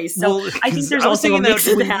choice. So I think there's also a mix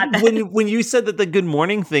of that. When you said that the Good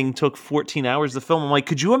Morning thing took 14 hours to film, I'm like,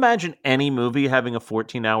 could you imagine any movie having a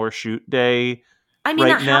 14-hour shoot day? I mean,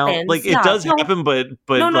 right that now? happens. Like, it does happen, but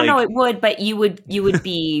no, it would. But you would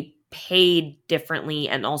be paid differently,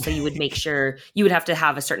 and also you would make sure you would have to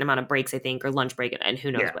have a certain amount of breaks, I think, or lunch break, and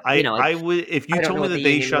who knows. I would, if you told me that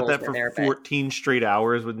they shot that for 14 straight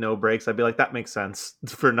hours with no breaks, I'd be like, that makes sense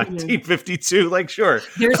for 1952. Like, sure.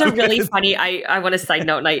 There's a really funny, I want to side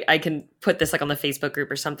note, and I can put this like on the Facebook group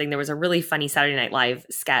or something. There was a really funny Saturday Night Live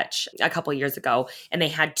sketch a couple years ago, and they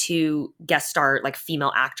had 2 guest star like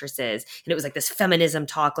female actresses, and it was like this feminism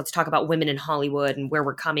talk. Let's talk about women in Hollywood and where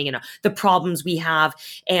we're coming and the problems we have.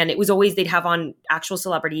 And it was always they'd have on actual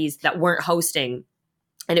celebrities that weren't hosting.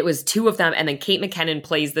 And it was 2 of them. And then Kate McKinnon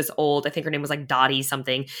plays this old, I think her name was like Dottie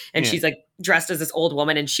something. And she's like dressed as this old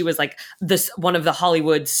woman. And she was like one of the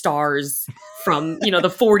Hollywood stars from, the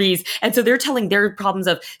 40s. And so they're telling their problems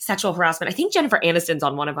of sexual harassment. I think Jennifer Aniston's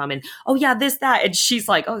on one of them. And, oh yeah, this, that. And she's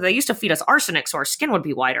like, oh, they used to feed us arsenic so our skin would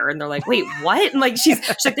be whiter. And they're like, wait, what? And like, she's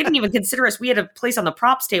like, they didn't even consider us. We had a place on the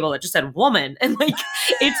props table that just said woman. And like,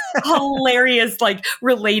 it's hilarious, like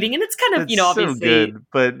relating. And it's kind of, obviously, so good,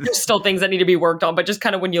 but there's still things that need to be worked on. But just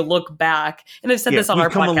kind of when you look back, and I've said this on our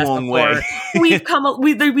podcast before,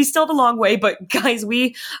 we still have a long way. But guys,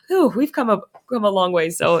 we've come a long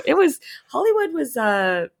way. So Hollywood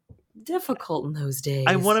was difficult in those days.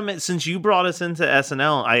 I want to, since you brought us into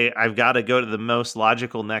SNL, I've got to go to the most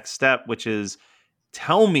logical next step, which is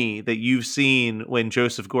tell me that you've seen when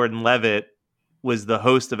Joseph Gordon-Levitt was the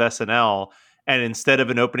host of SNL, and instead of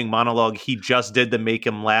an opening monologue, he just did the make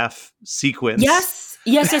him laugh sequence. Yes.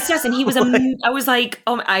 And he was, I was like,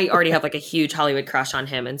 oh, I already have like a huge Hollywood crush on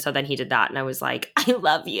him. And so then he did that. And I was like, I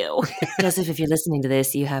love you. Joseph, if you're listening to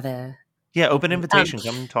this, you have a... Yeah, open invitation.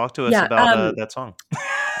 Come and talk to us about that song.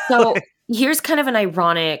 So here's kind of an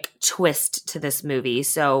ironic twist to this movie.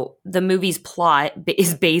 So the movie's plot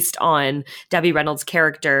is based on Debbie Reynolds'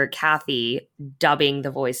 character, Kathy, dubbing the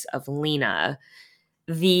voice of Lena.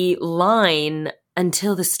 The line,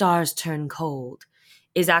 "Until the stars turn cold,"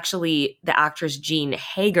 is actually the actress Jean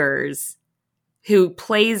Hager's, who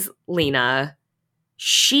plays Lena.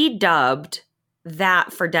 She dubbed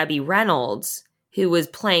that for Debbie Reynolds, who was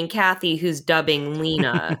playing Kathy, who's dubbing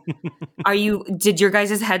Lena. Did your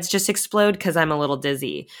guys' heads just explode? Because I'm a little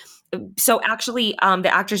dizzy. So actually,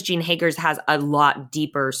 the actress Jean Hager's has a lot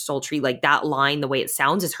deeper, sultry, like that line, the way it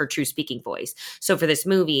sounds is her true speaking voice. So for this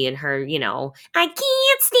movie and her, I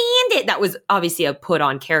can't stand it, that was obviously a put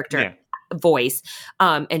on character voice.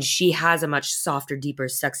 And she has a much softer, deeper,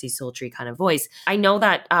 sexy, sultry kind of voice. I know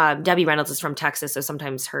that Debbie Reynolds is from Texas, so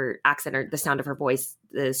sometimes her accent or the sound of her voice,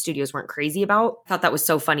 the studios weren't crazy about. I thought that was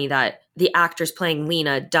so funny that the actress playing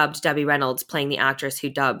Lena dubbed Debbie Reynolds playing the actress who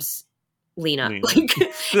dubs Lena.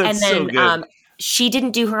 And then so she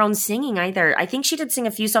didn't do her own singing either. I think she did sing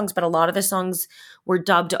a few songs, but a lot of the songs were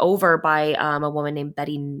dubbed over by a woman named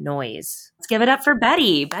Betty Noyes. Let's give it up for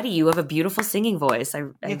Betty. Betty, you have a beautiful singing voice.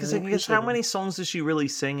 Because how many songs does she really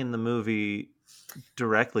sing in the movie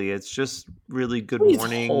directly? It's just really Good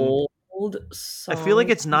Morning. Old songs. I feel like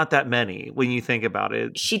it's not that many when you think about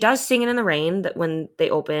it. She does Singin' in the Rain that when they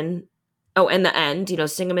open. Oh, and the end,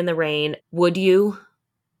 Sing 'em in the Rain. Would You?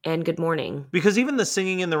 And Good Morning. Because even the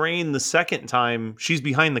Singing in the Rain the second time, she's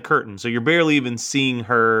behind the curtain. So you're barely even seeing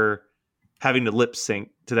her having to lip sync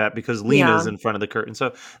to that because Lena's in front of the curtain.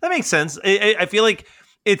 So that makes sense. I feel like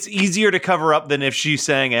it's easier to cover up than if she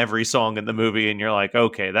sang every song in the movie and you're like,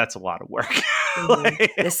 okay, that's a lot of work.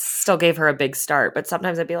 This still gave her a big start. But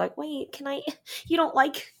sometimes I'd be like, wait, you don't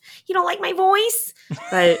like my voice?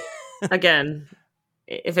 But again...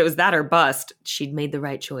 if it was that or bust, she'd made the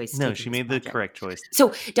right choice. No, she made the correct choice.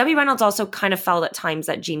 So Debbie Reynolds also kind of felt at times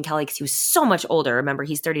that Gene Kelly, because he was so much older, remember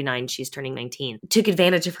he's 39, she's turning 19, took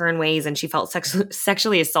advantage of her in ways, and she felt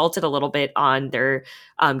sexually assaulted a little bit on their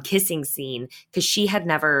kissing scene because she had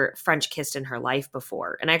never French kissed in her life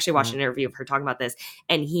before. And I actually watched an interview of her talking about this.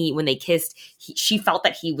 And when they kissed, she felt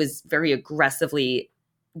that he was very aggressively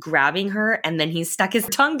grabbing her, and then he stuck his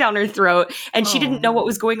tongue down her throat, and she didn't know what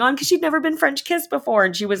was going on because she'd never been French kissed before,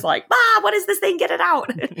 and she was like, what is this thing, get it out.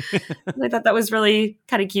 I thought that was really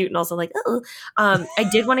kind of cute, and also like, I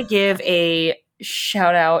did want to give a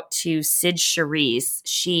shout out to Sid Charisse.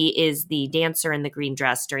 She is the dancer in the green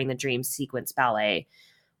dress during the dream sequence ballet,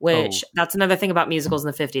 which that's another thing about musicals in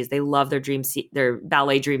the 50s. They love their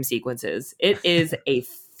ballet dream sequences. It is a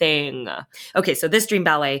thing. Okay, so this Dream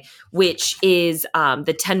Ballet, which is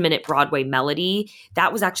the 10-minute Broadway melody,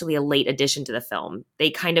 that was actually a late addition to the film.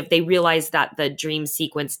 They realized that the dream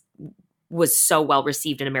sequence was so well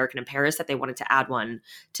received in American in Paris that they wanted to add one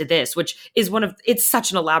to this, which is it's such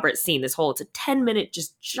an elaborate scene. It's a 10-minute,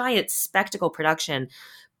 just giant spectacle production.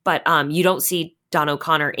 But you don't see Don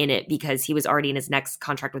O'Connor in it because he was already in his next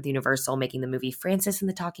contract with Universal making the movie Francis and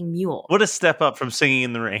the Talking Mule. What a step up from Singing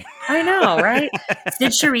in the Rain. I know, right?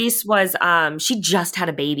 Sid Charisse was, she just had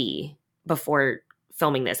a baby before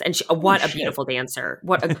filming this. And what a beautiful dancer.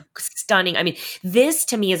 What a stunning, this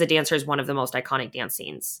to me as a dancer is one of the most iconic dance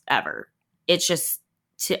scenes ever. It's just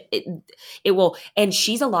it will. And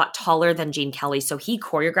she's a lot taller than Gene Kelly, so he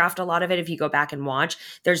choreographed a lot of it. If you go back and watch,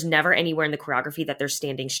 there's never anywhere in the choreography that they're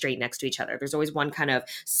standing straight next to each other. There's always one kind of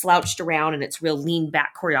slouched around, and it's real lean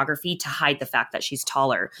back choreography to hide the fact that she's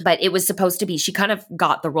taller. But it was supposed to be, she kind of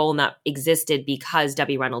got the role, and that existed because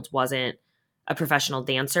Debbie Reynolds wasn't a professional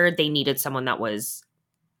dancer. They needed someone that was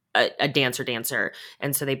a dancer.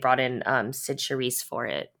 And so they brought in Sid Charisse for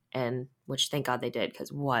it, and which thank God they did,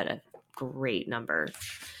 because what a great number.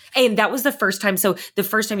 And that was the first time. So the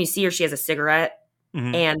first time you see her, she has a cigarette,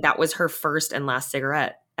 and that was her first and last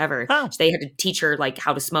cigarette ever. Oh. They had to teach her like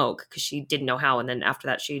how to smoke because she didn't know how. And then after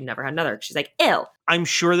that, she never had another. She's like, ew. I'm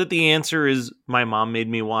sure that the answer is my mom made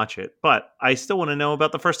me watch it, but I still want to know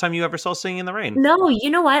about the first time you ever saw Singing in the Rain. No, you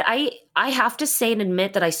know what? I have to say and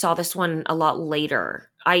admit that I saw this one a lot later.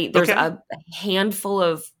 There's a handful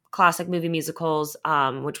of classic movie musicals,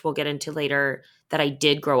 which we'll get into later, that I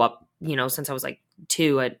did grow up, since I was like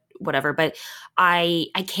 2 at whatever. But I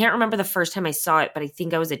can't remember the first time I saw it, but I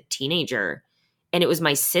think I was a teenager, and it was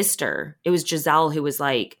my sister. It was Giselle who was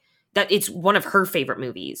like that. It's one of her favorite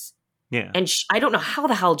movies. Yeah. And I don't know how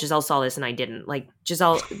the hell Giselle saw this and I didn't. Like,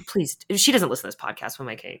 Giselle, please, she doesn't listen to this podcast when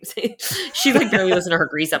my kids. She like barely listened to her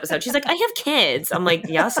Grease episode. She's like, I have kids. I'm like,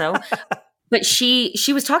 yeah, so. But she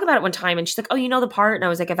was talking about it one time, and she's like, oh, you know the part? And I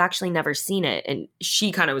was like, I've actually never seen it. And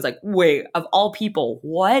she kind of was like, wait, of all people,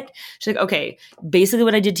 what? She's like, okay, basically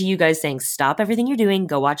what I did to you guys saying, stop everything you're doing,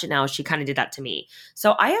 go watch it now. She kind of did that to me.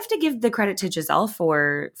 So I have to give the credit to Giselle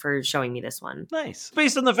for showing me this one. Nice.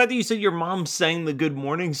 Based on the fact that you said your mom sang the Good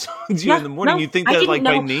Morning songs in the morning, you think that like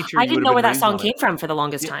by nature I didn't know where that song came from for the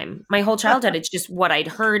longest time. My whole childhood, it's just what I'd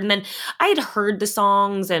heard. And then I had heard the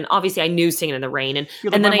songs, and obviously I knew Singing in the Rain. And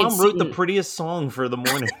then my mom wrote the prettiest song for the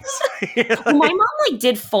mornings. My mom like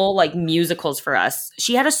did full like musicals for us.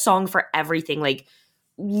 She had a song for everything. Like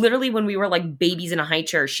literally when we were like babies in a high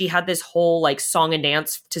chair, she had this whole like song and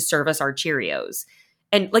dance to serve us our Cheerios.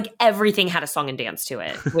 And like everything had a song and dance to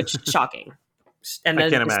it, which shocking. And then I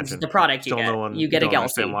can't imagine the product you get. You get a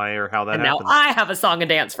Gelsey. Why or how that and happens. Now I have a song and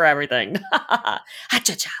dance for everything.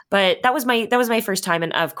 But that was my first time,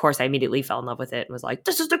 and of course I immediately fell in love with it and was like,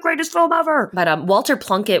 this is the greatest film ever. But Walter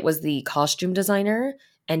Plunkett was the costume designer,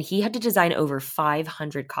 and he had to design over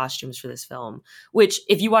 500 costumes for this film, which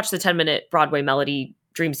if you watch the 10-minute Broadway melody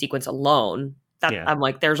dream sequence alone, I'm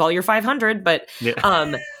like, there's all your 500. But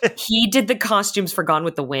he did the costumes for Gone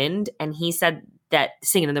with the Wind, and he said that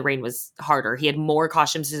Singing in the Rain was harder. He had more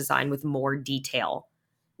costumes to design with more detail,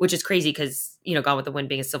 which is crazy because, Gone with the Wind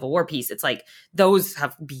being a Civil War piece, it's like those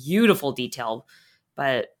have beautiful detail,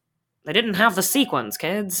 but they didn't have the sequins,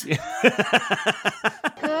 kids. Good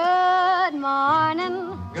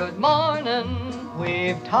morning. Good morning.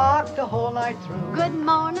 We've talked the whole night through. Good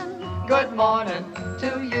morning. Good morning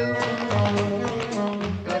to you. Good morning.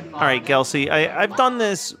 All right, Gelsey, I've done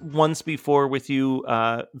this once before with you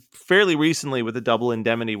fairly recently with a Double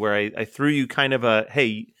Indemnity where I threw you kind of a,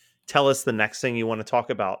 hey, tell us the next thing you want to talk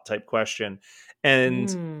about type question.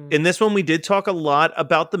 And in this one, we did talk a lot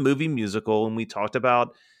about the movie musical, and we talked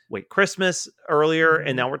about White Christmas earlier,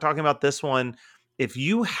 and now we're talking about this one. If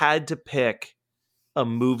you had to pick a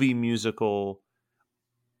movie musical,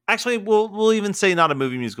 actually, we'll even say not a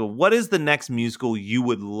movie musical. What is the next musical you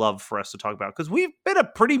would love for us to talk about? Because we've been a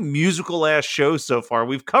pretty musical-ass show so far.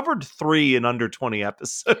 We've covered 3 in under 20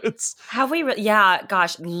 episodes. Have we? Yeah,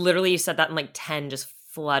 gosh, literally you said that in like 10 just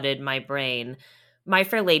flooded my brain. My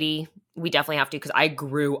Fair Lady, we definitely have to, because I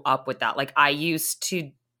grew up with that. Like I used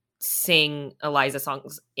to sing Eliza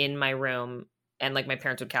songs in my room, and like my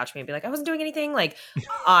parents would catch me and be like, I wasn't doing anything. Like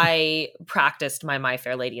I practiced my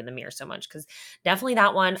Fair Lady in the mirror so much, because definitely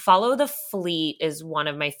that one. Follow the Fleet is one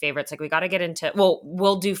of my favorites. Like we got to get into,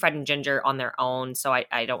 we'll do Fred and Ginger on their own, so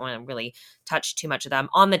I don't want to really touch too much of them.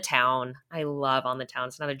 On the Town, I love On the Town.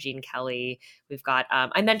 It's another Gene Kelly. We've got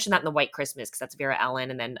I mentioned that in the White Christmas because that's Vera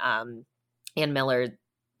Ellen, and then Ann Miller,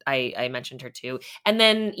 I mentioned her too. And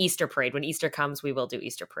then Easter Parade. When Easter comes, we will do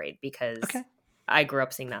Easter Parade because I grew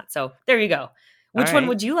up seeing that. So there you go. Which one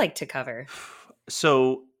would you like to cover?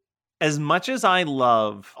 So as much as I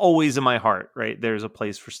love, always in my heart, right, there's a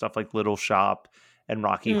place for stuff like Little Shop and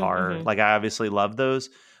Rocky Horror. Like I obviously love those.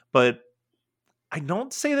 But I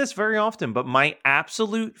don't say this very often, but my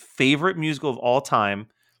absolute favorite musical of all time,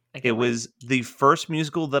 it was the first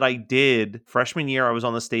musical that I did freshman year. I was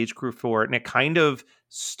on the stage crew for it, and it kind of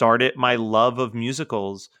started my love of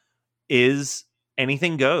musicals, is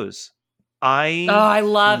Anything Goes. I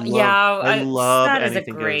love that is a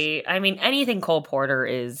Anything great. Goes. I mean, anything Cole Porter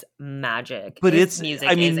is magic. But His music.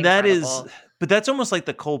 I mean, is that incredible. is. But that's almost like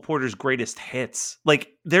the Cole Porter's greatest hits. Like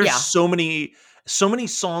there's so many. so many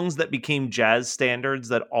songs that became jazz standards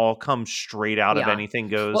that all come straight out of Anything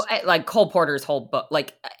Goes. Well, like Cole Porter's whole book,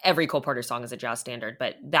 like every Cole Porter song is a jazz standard,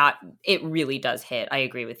 but that it really does hit. I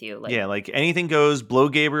agree with you. Like, yeah, like Anything Goes, Blow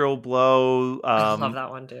Gabriel Blow. I love that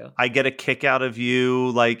one too. I Get a Kick Out of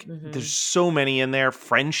You. Like there's so many in there.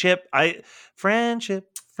 Friendship.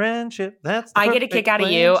 That's I Get a Kick Out of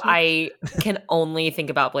You. I can only think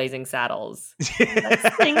about Blazing Saddles.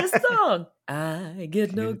 Let's sing a song. I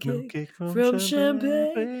get no kick from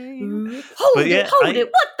champagne. Hold it.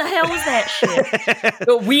 What the hell is that shit?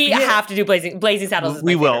 But we have to do Blazing Saddles.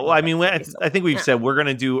 We will. I mean, I think we've said we're going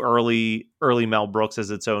to do early Mel Brooks as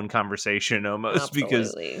its own conversation almost.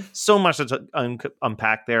 Absolutely. Because so much to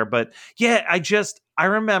unpack there. But yeah, I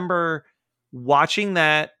remember watching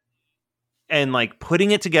that and like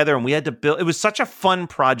putting it together, and we had to build. It was such a fun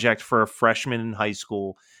project for a freshman in high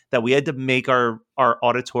school that we had to make our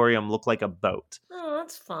auditorium look like a boat. Oh,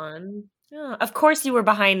 that's fun. Yeah. Of course you were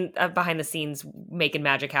behind the scenes making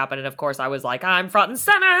magic happen, and of course I was like, I'm front and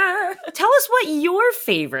center. Tell us what your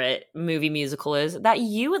favorite movie musical is that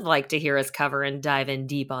you would like to hear us cover and dive in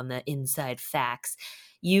deep on the inside facts.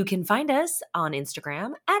 You can find us on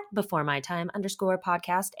Instagram at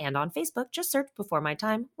BeforeMyTime_podcast and on Facebook. Just search Before My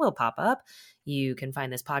Time. We'll pop up. You can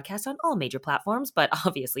find this podcast on all major platforms, but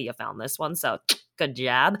obviously you found this one, so good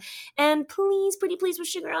job. And please, pretty please, with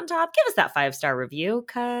sugar on top, give us that 5-star review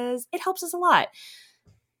because it helps us a lot.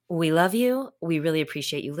 We love you. We really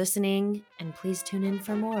appreciate you listening. And please tune in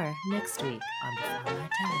for more next week on Before My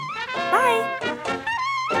Time. Bye.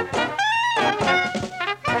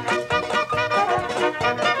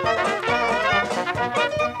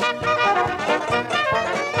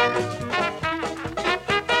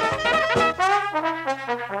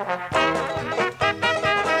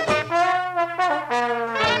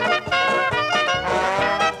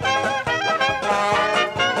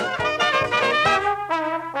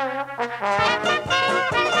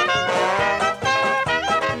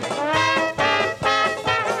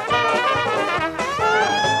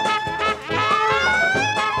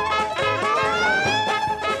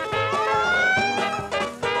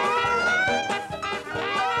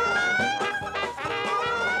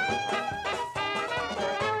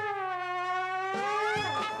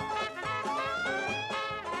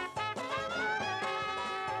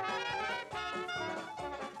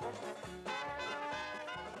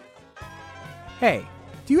 Hey,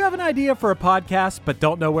 do you have an idea for a podcast but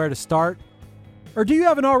don't know where to start? Or do you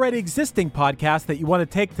have an already existing podcast that you want to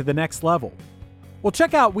take to the next level? Well,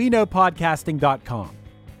 check out WeKnowPodcasting.com.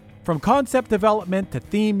 From concept development to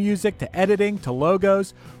theme music to editing to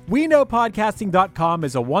logos, WeKnowPodcasting.com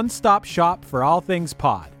is a one-stop shop for all things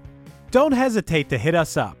pod. Don't hesitate to hit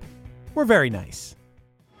us up. We're very nice.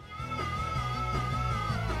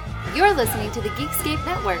 You're listening to the Geekscape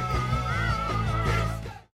Network.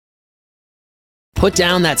 Put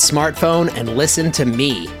down that smartphone and listen to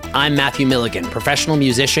me. I'm Matthew Milligan, professional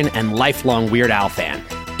musician and lifelong Weird Al fan.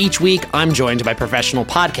 Each week, I'm joined by professional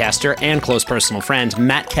podcaster and close personal friend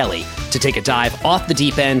Matt Kelly to take a dive off the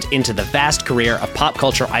deep end into the vast career of pop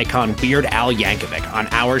culture icon Weird Al Yankovic on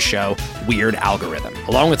our show, Weird Algorithm.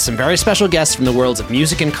 Along with some very special guests from the worlds of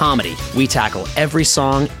music and comedy, we tackle every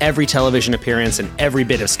song, every television appearance, and every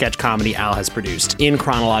bit of sketch comedy Al has produced in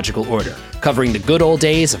chronological order, covering the good old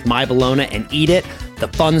days of My Bologna and Eat It, the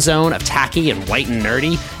fun zone of tacky and white and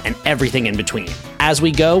nerdy, and everything in between. As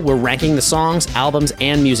we go, we're ranking the songs, albums,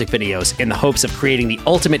 and music videos in the hopes of creating the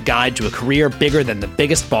ultimate guide to a career bigger than the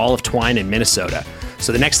biggest ball of twine in Minnesota.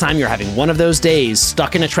 So the next time you're having one of those days,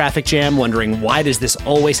 stuck in a traffic jam, wondering why does this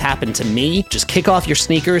always happen to me, just kick off your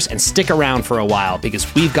sneakers and stick around for a while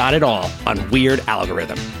because we've got it all on Weird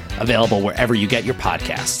Algorithm, available wherever you get your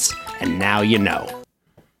podcasts. And now you know.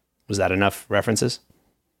 Was that enough references?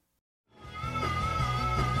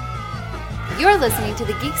 You're listening to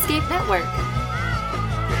the Geekscape Network.